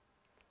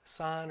 a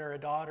son or a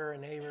daughter, a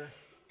neighbor,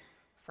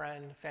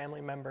 friend,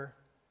 family member,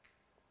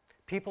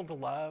 people to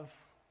love,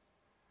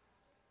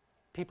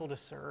 people to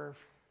serve,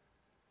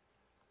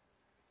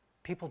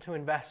 people to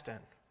invest in.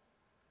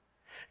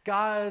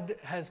 God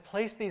has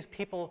placed these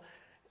people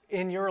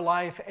in your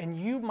life, and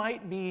you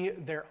might be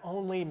their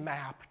only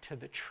map to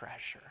the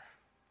treasure.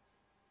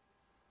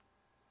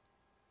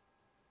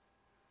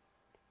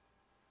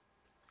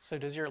 So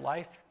does your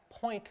life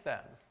point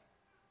them?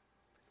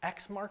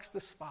 X marks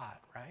the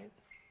spot, right?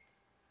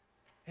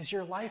 Is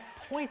your life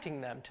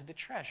pointing them to the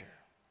treasure?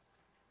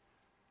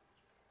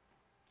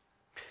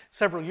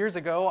 Several years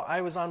ago,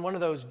 I was on one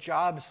of those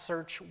job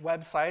search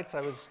websites.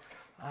 I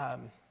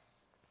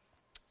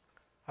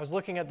was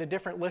looking at the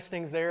different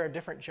listings there of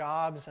different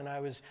jobs, and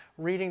I was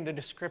reading the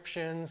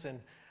descriptions,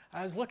 and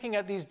I was looking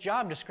at these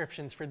job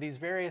descriptions for these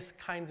various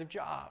kinds of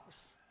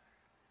jobs.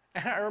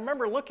 And I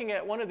remember looking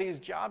at one of these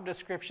job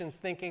descriptions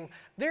thinking,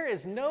 there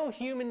is no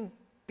human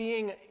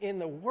being in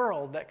the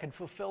world that could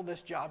fulfill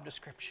this job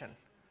description.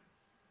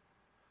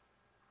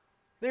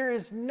 There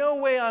is no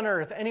way on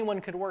earth anyone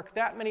could work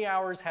that many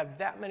hours, have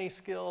that many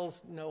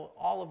skills, know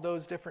all of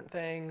those different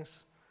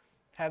things,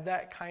 have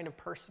that kind of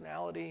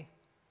personality.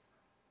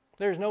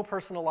 There's no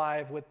person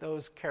alive with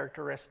those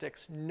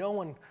characteristics. No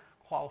one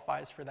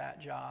qualifies for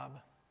that job.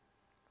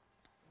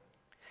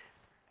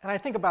 And I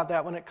think about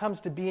that when it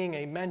comes to being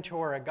a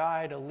mentor, a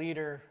guide, a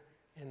leader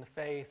in the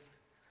faith.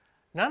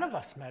 None of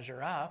us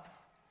measure up.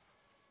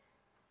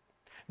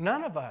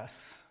 None of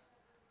us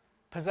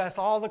possess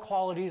all the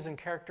qualities and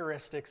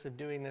characteristics of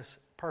doing this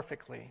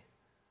perfectly.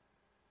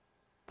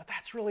 But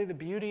that's really the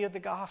beauty of the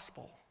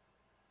gospel.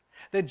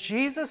 That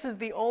Jesus is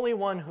the only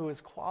one who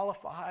is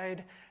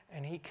qualified,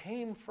 and He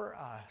came for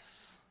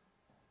us.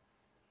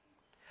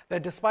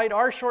 That despite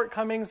our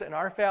shortcomings and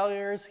our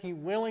failures, He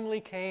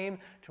willingly came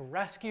to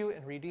rescue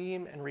and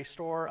redeem and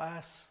restore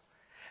us.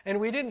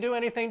 And we didn't do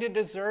anything to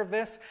deserve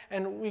this,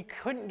 and we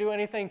couldn't do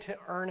anything to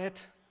earn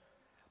it.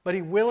 but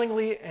he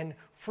willingly and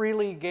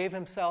freely gave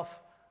himself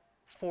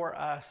for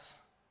us.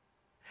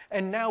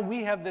 And now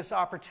we have this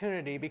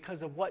opportunity,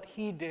 because of what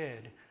he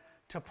did,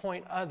 to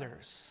point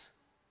others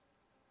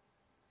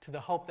to the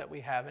hope that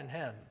we have in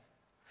him,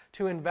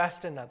 to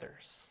invest in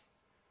others,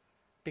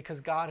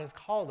 because God has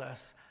called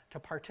us to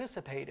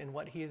participate in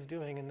what he is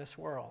doing in this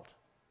world.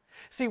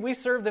 See, we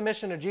serve the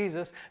mission of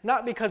Jesus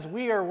not because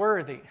we are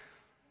worthy,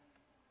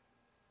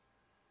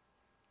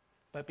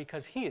 but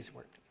because he is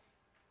worthy.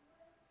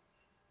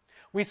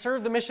 We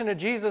serve the mission of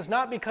Jesus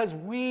not because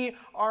we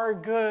are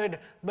good,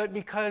 but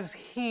because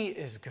he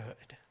is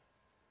good.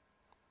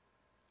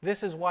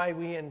 This is why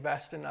we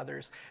invest in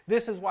others.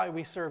 This is why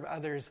we serve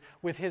others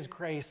with his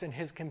grace and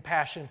his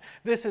compassion.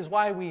 This is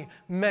why we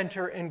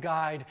mentor and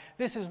guide.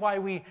 This is why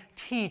we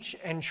teach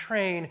and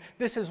train.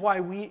 This is why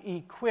we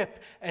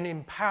equip and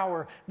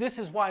empower. This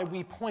is why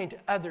we point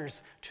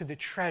others to the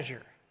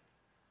treasure.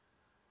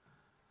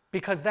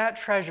 Because that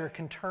treasure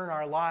can turn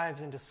our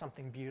lives into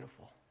something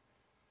beautiful.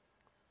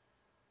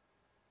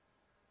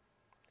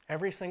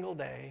 Every single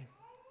day,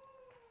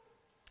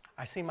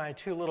 I see my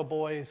 2 little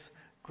boys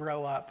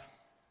grow up.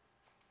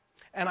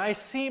 And I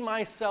see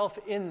myself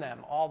in them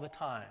all the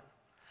time.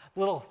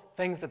 Little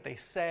things that they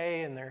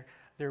say and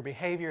their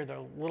behavior, their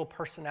little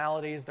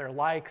personalities, their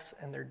likes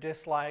and their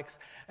dislikes.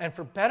 And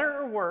for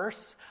better or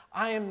worse,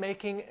 I am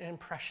making an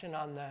impression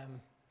on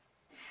them.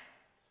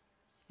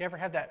 You ever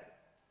had that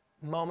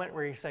moment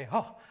where you say,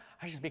 oh,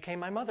 I just became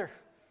my mother.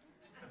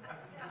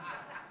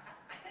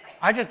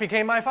 I just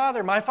became my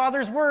father. My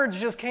father's words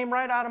just came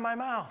right out of my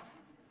mouth.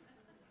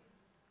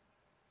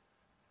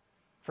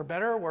 For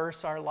better or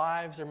worse, our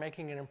lives are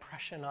making an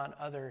impression on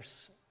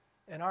others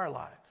in our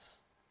lives.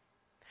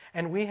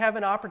 And we have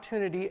an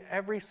opportunity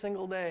every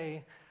single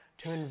day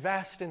to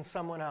invest in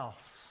someone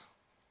else.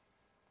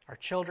 Our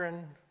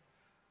children,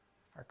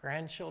 our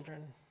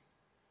grandchildren,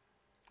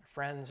 our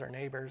friends, our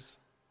neighbors,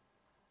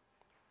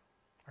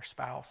 our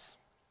spouse.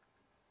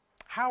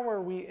 How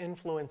are we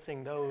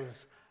influencing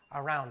those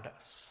around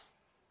us?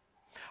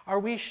 Are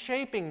we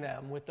shaping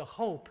them with the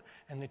hope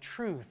and the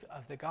truth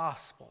of the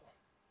gospel?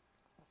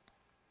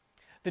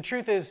 The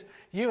truth is,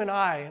 you and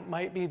I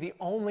might be the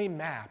only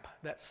map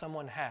that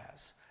someone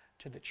has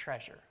to the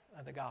treasure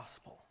of the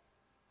gospel.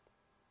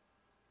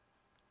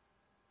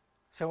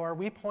 So are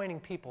we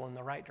pointing people in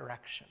the right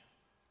direction?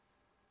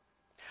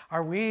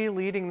 Are we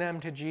leading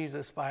them to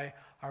Jesus by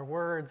our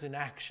words and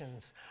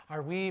actions?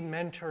 Are we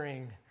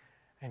mentoring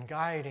and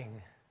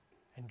guiding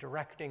and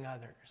directing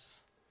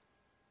others?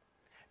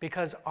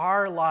 Because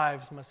our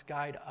lives must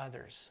guide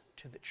others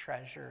to the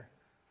treasure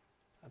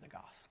of the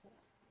gospel.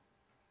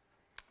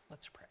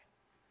 Let's pray.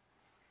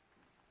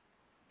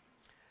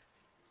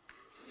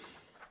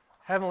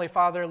 Heavenly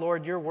Father,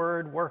 Lord, your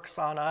word works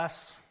on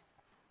us.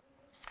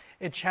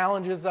 It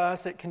challenges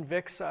us, it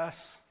convicts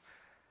us,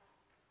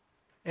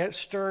 it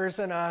stirs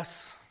in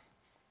us.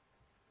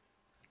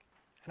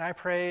 And I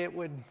pray it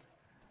would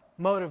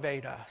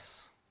motivate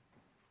us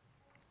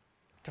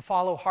to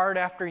follow hard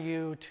after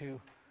you, to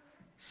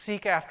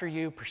seek after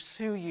you,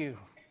 pursue you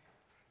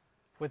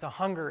with a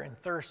hunger and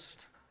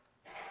thirst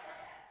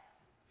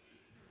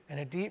and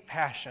a deep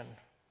passion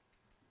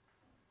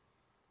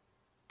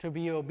to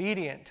be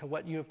obedient to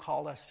what you have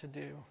called us to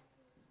do.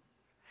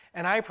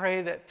 And I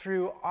pray that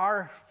through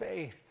our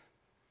faith,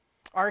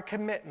 our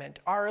commitment,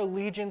 our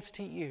allegiance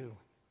to you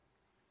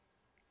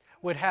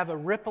would have a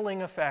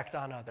rippling effect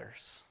on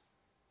others.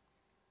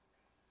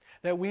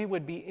 That we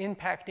would be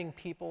impacting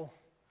people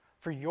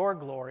for your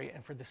glory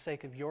and for the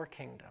sake of your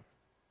kingdom.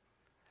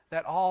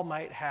 That all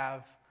might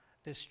have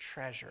this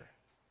treasure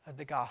of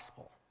the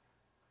gospel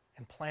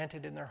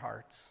implanted in their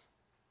hearts,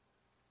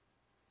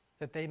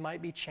 that they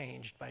might be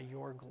changed by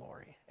your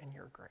glory and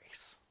your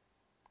grace.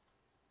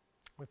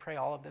 We pray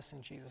all of this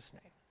in Jesus'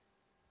 name.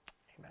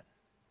 Amen.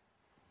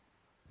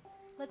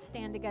 Let's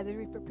stand together as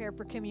we prepare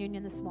for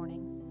communion this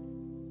morning.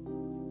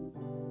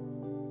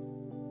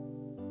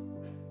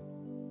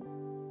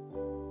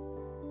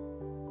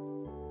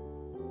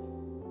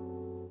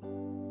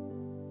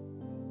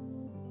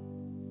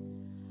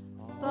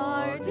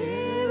 Far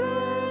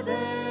dearer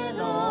than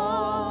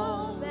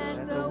all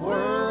that the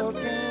world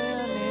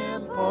can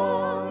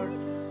impart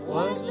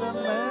was the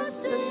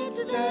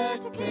message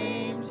that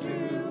came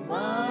to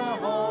my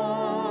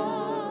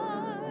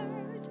heart.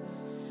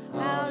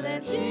 How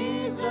that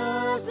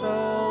Jesus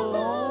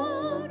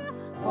alone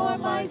for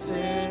my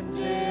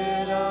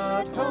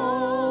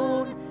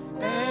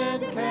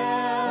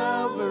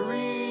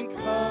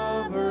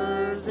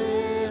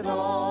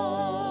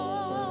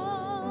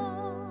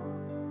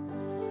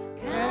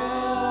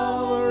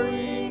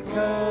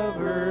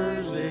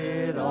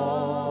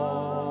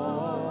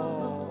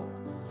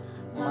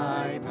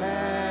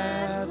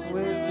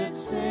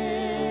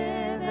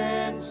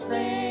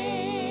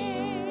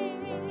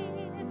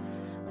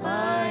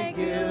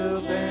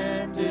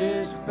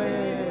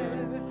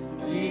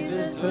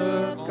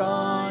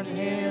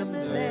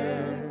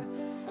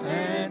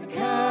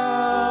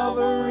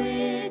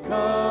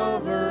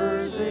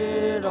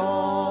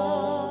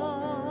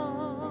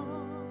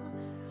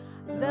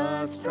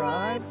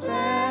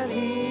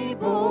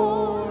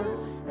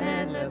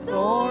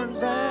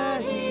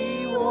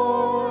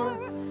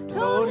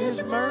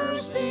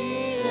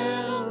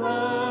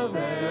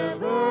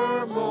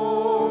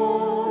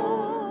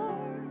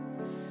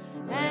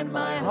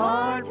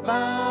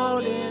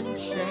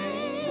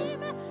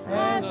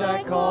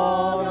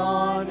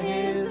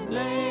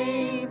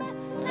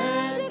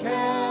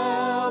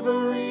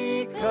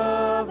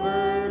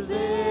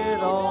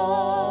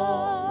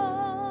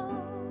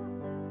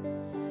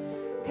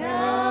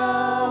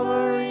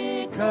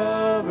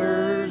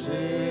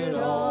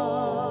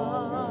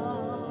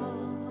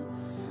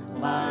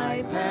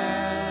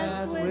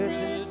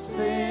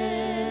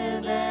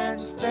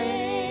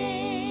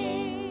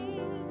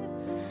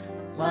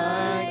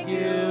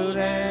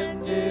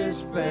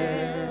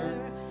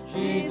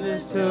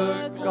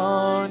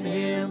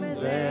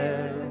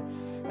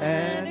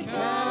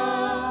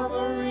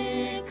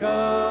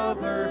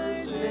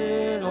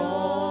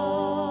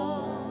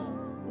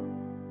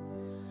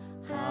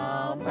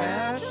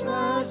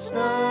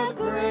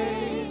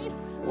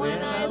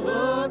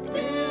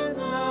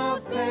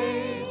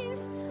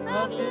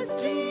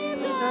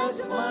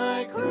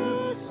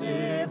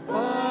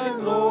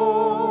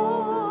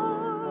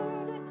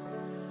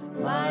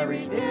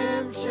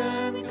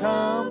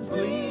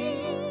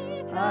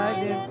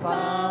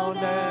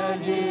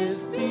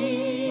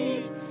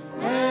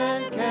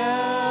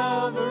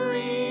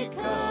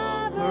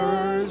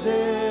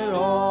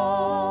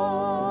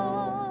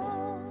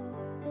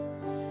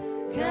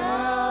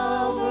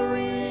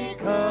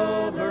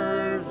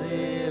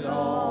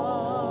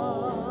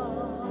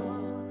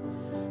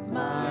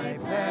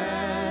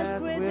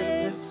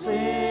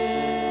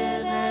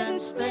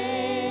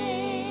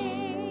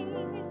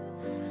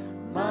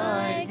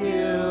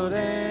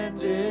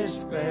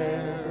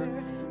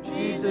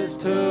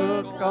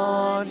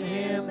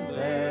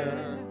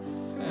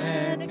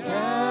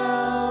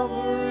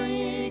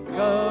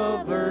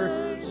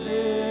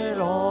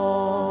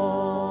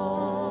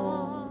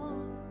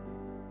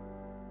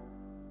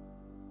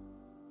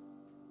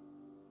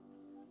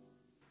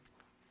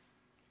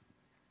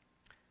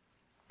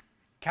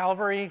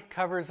Calvary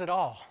covers it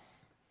all.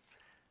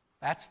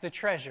 That's the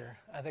treasure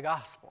of the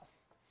gospel.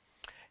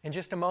 In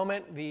just a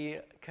moment, the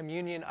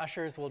communion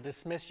ushers will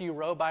dismiss you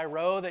row by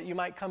row that you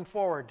might come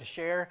forward to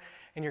share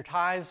in your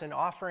tithes and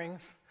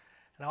offerings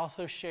and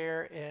also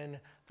share in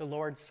the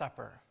Lord's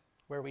Supper,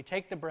 where we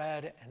take the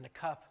bread and the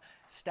cup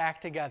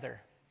stacked together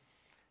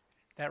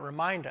that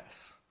remind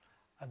us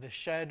of the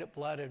shed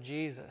blood of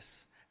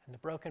Jesus and the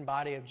broken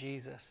body of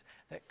Jesus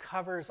that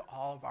covers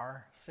all of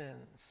our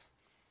sins.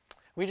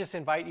 We just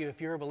invite you, if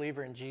you're a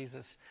believer in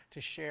Jesus,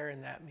 to share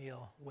in that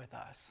meal with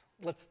us.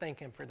 Let's thank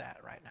him for that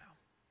right now.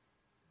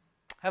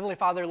 Heavenly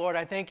Father, Lord,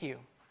 I thank you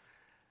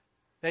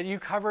that you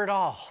cover it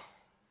all.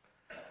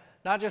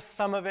 Not just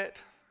some of it,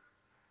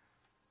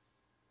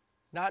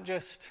 not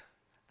just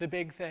the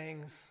big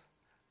things,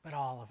 but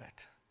all of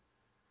it.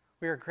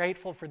 We are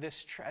grateful for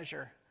this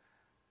treasure.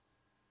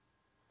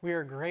 We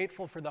are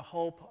grateful for the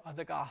hope of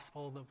the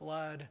gospel, the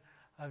blood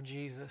of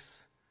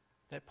Jesus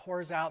that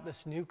pours out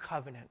this new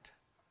covenant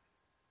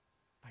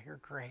by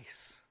your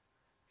grace.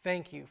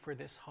 Thank you for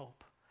this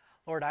hope.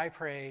 Lord, I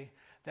pray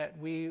that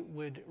we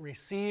would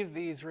receive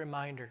these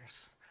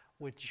reminders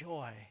with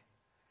joy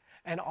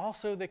and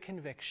also the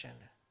conviction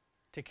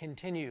to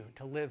continue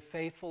to live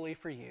faithfully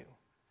for you.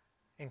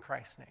 In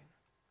Christ's name,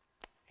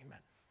 amen.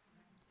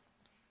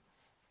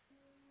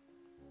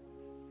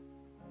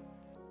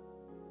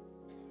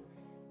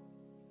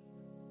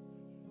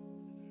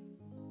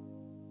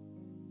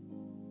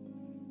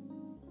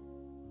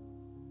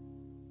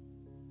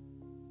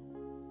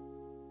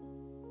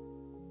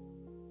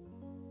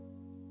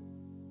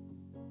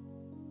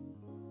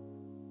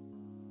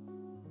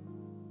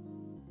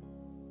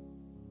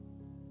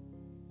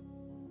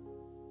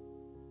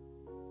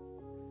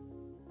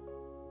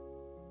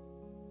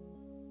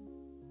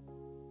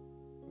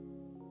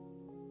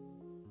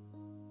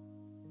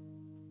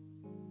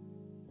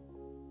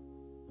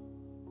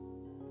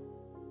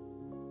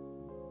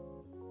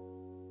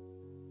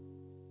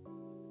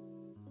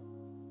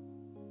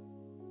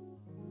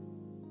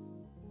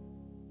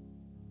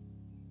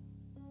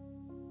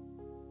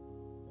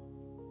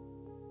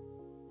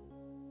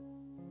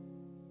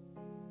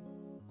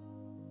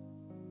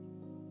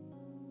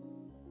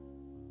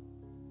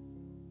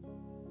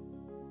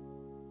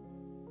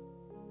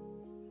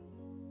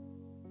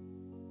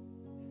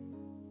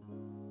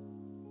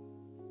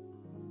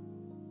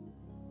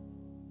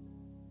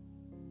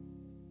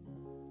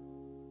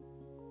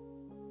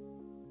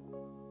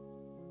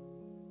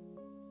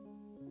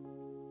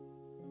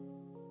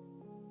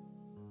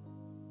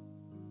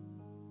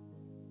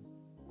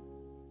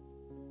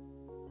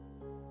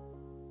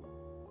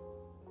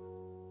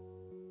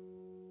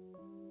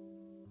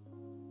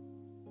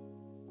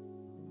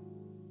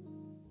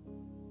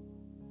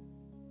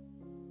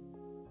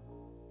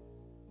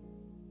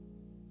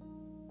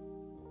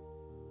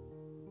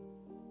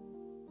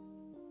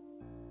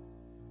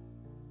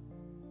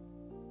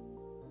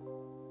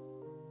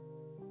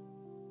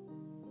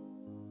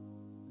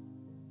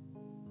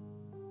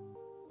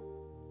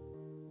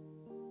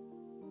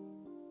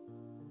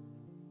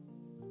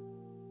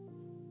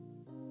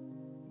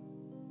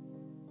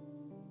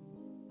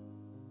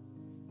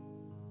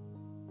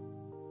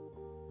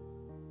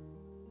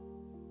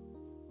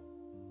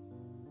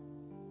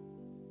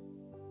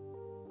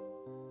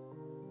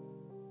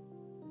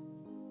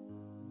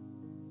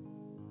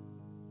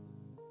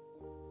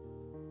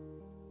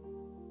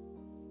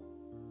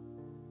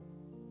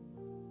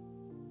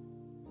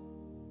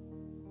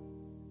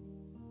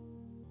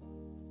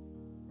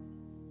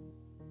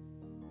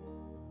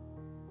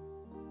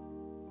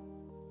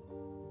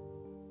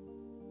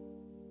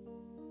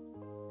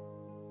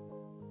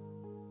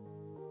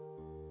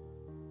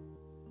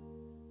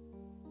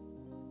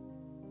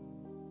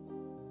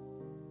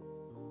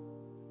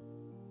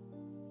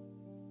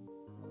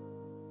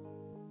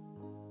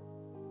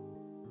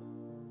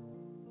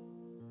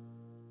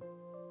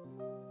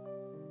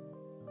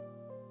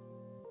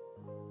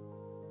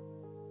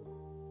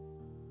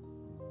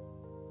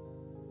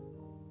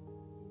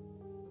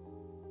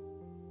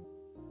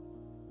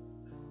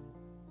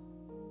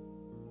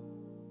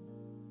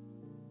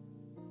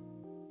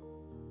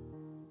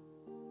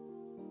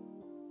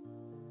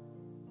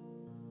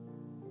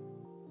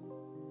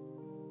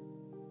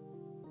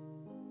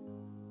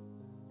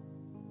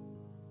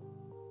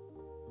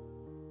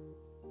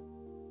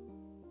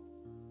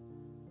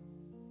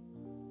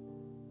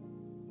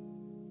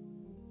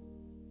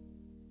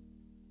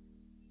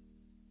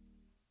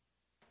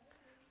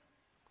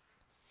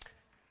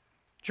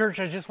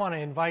 Church, I just want to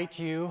invite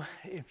you,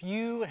 if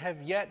you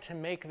have yet to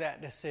make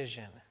that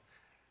decision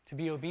to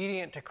be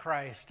obedient to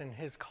Christ and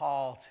his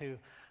call to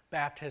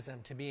baptism,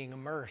 to being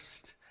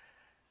immersed,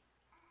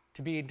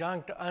 to be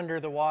dunked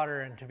under the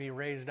water and to be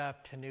raised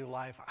up to new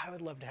life, I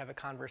would love to have a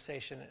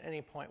conversation at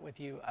any point with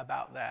you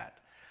about that.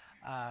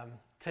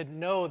 To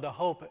know the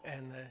hope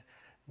and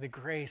the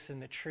grace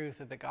and the truth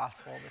of the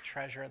gospel, the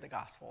treasure of the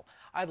gospel.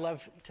 I'd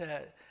love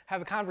to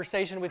have a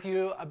conversation with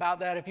you about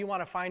that. If you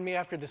want to find me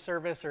after the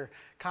service or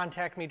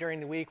contact me during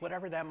the week,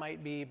 whatever that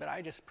might be, but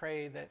I just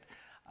pray that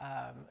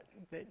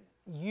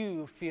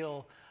you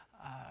feel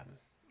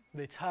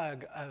the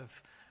tug of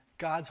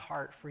God's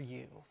heart for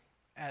you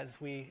as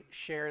we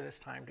share this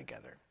time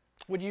together.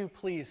 Would you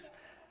please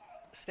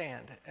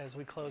stand as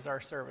we close our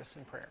service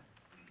in prayer?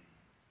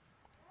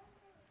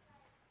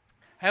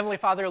 Heavenly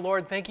Father,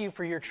 Lord, thank you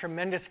for your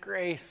tremendous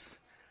grace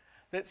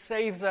that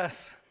saves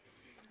us,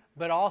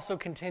 but also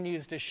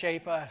continues to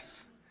shape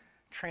us,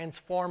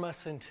 transform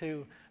us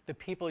into the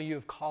people you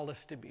have called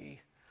us to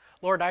be.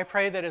 Lord, I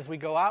pray that as we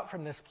go out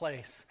from this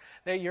place,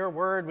 that your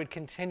word would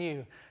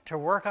continue to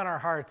work on our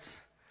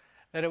hearts,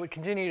 that it would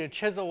continue to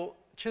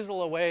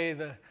chisel away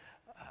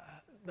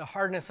the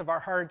hardness of our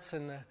hearts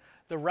and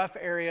the rough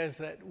areas,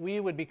 that we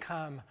would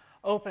become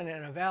open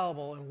and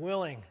available and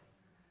willing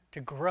to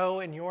grow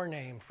in your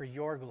name for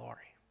your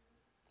glory.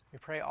 We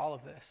pray all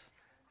of this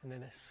in the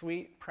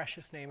sweet,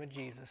 precious name of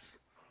Jesus.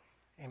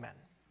 Amen.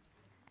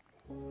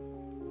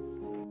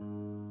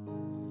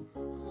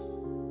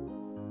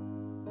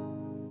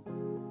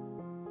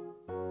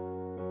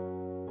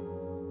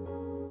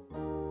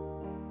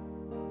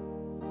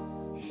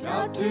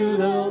 Shout to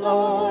the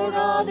Lord,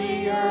 all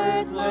the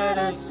earth, let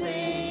us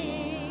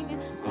sing.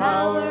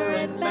 Power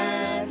and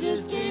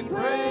majesty,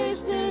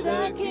 praise to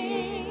the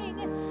King.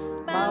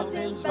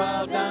 Mountains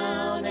bow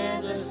down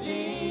and the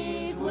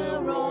seas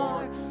will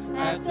roar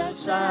at the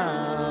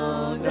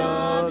sound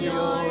of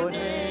your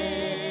name.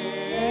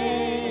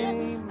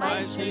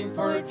 I sing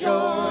for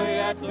joy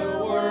at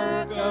the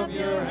work of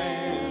your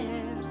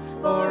hands.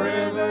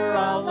 Forever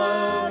I'll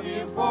love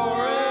you,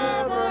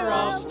 forever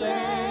I'll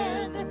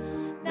stand.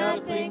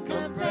 Nothing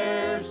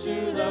compares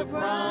to the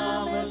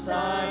promise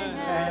I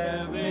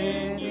have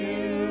in you.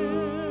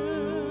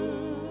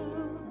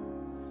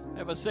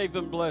 Have a safe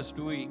and blessed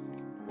week.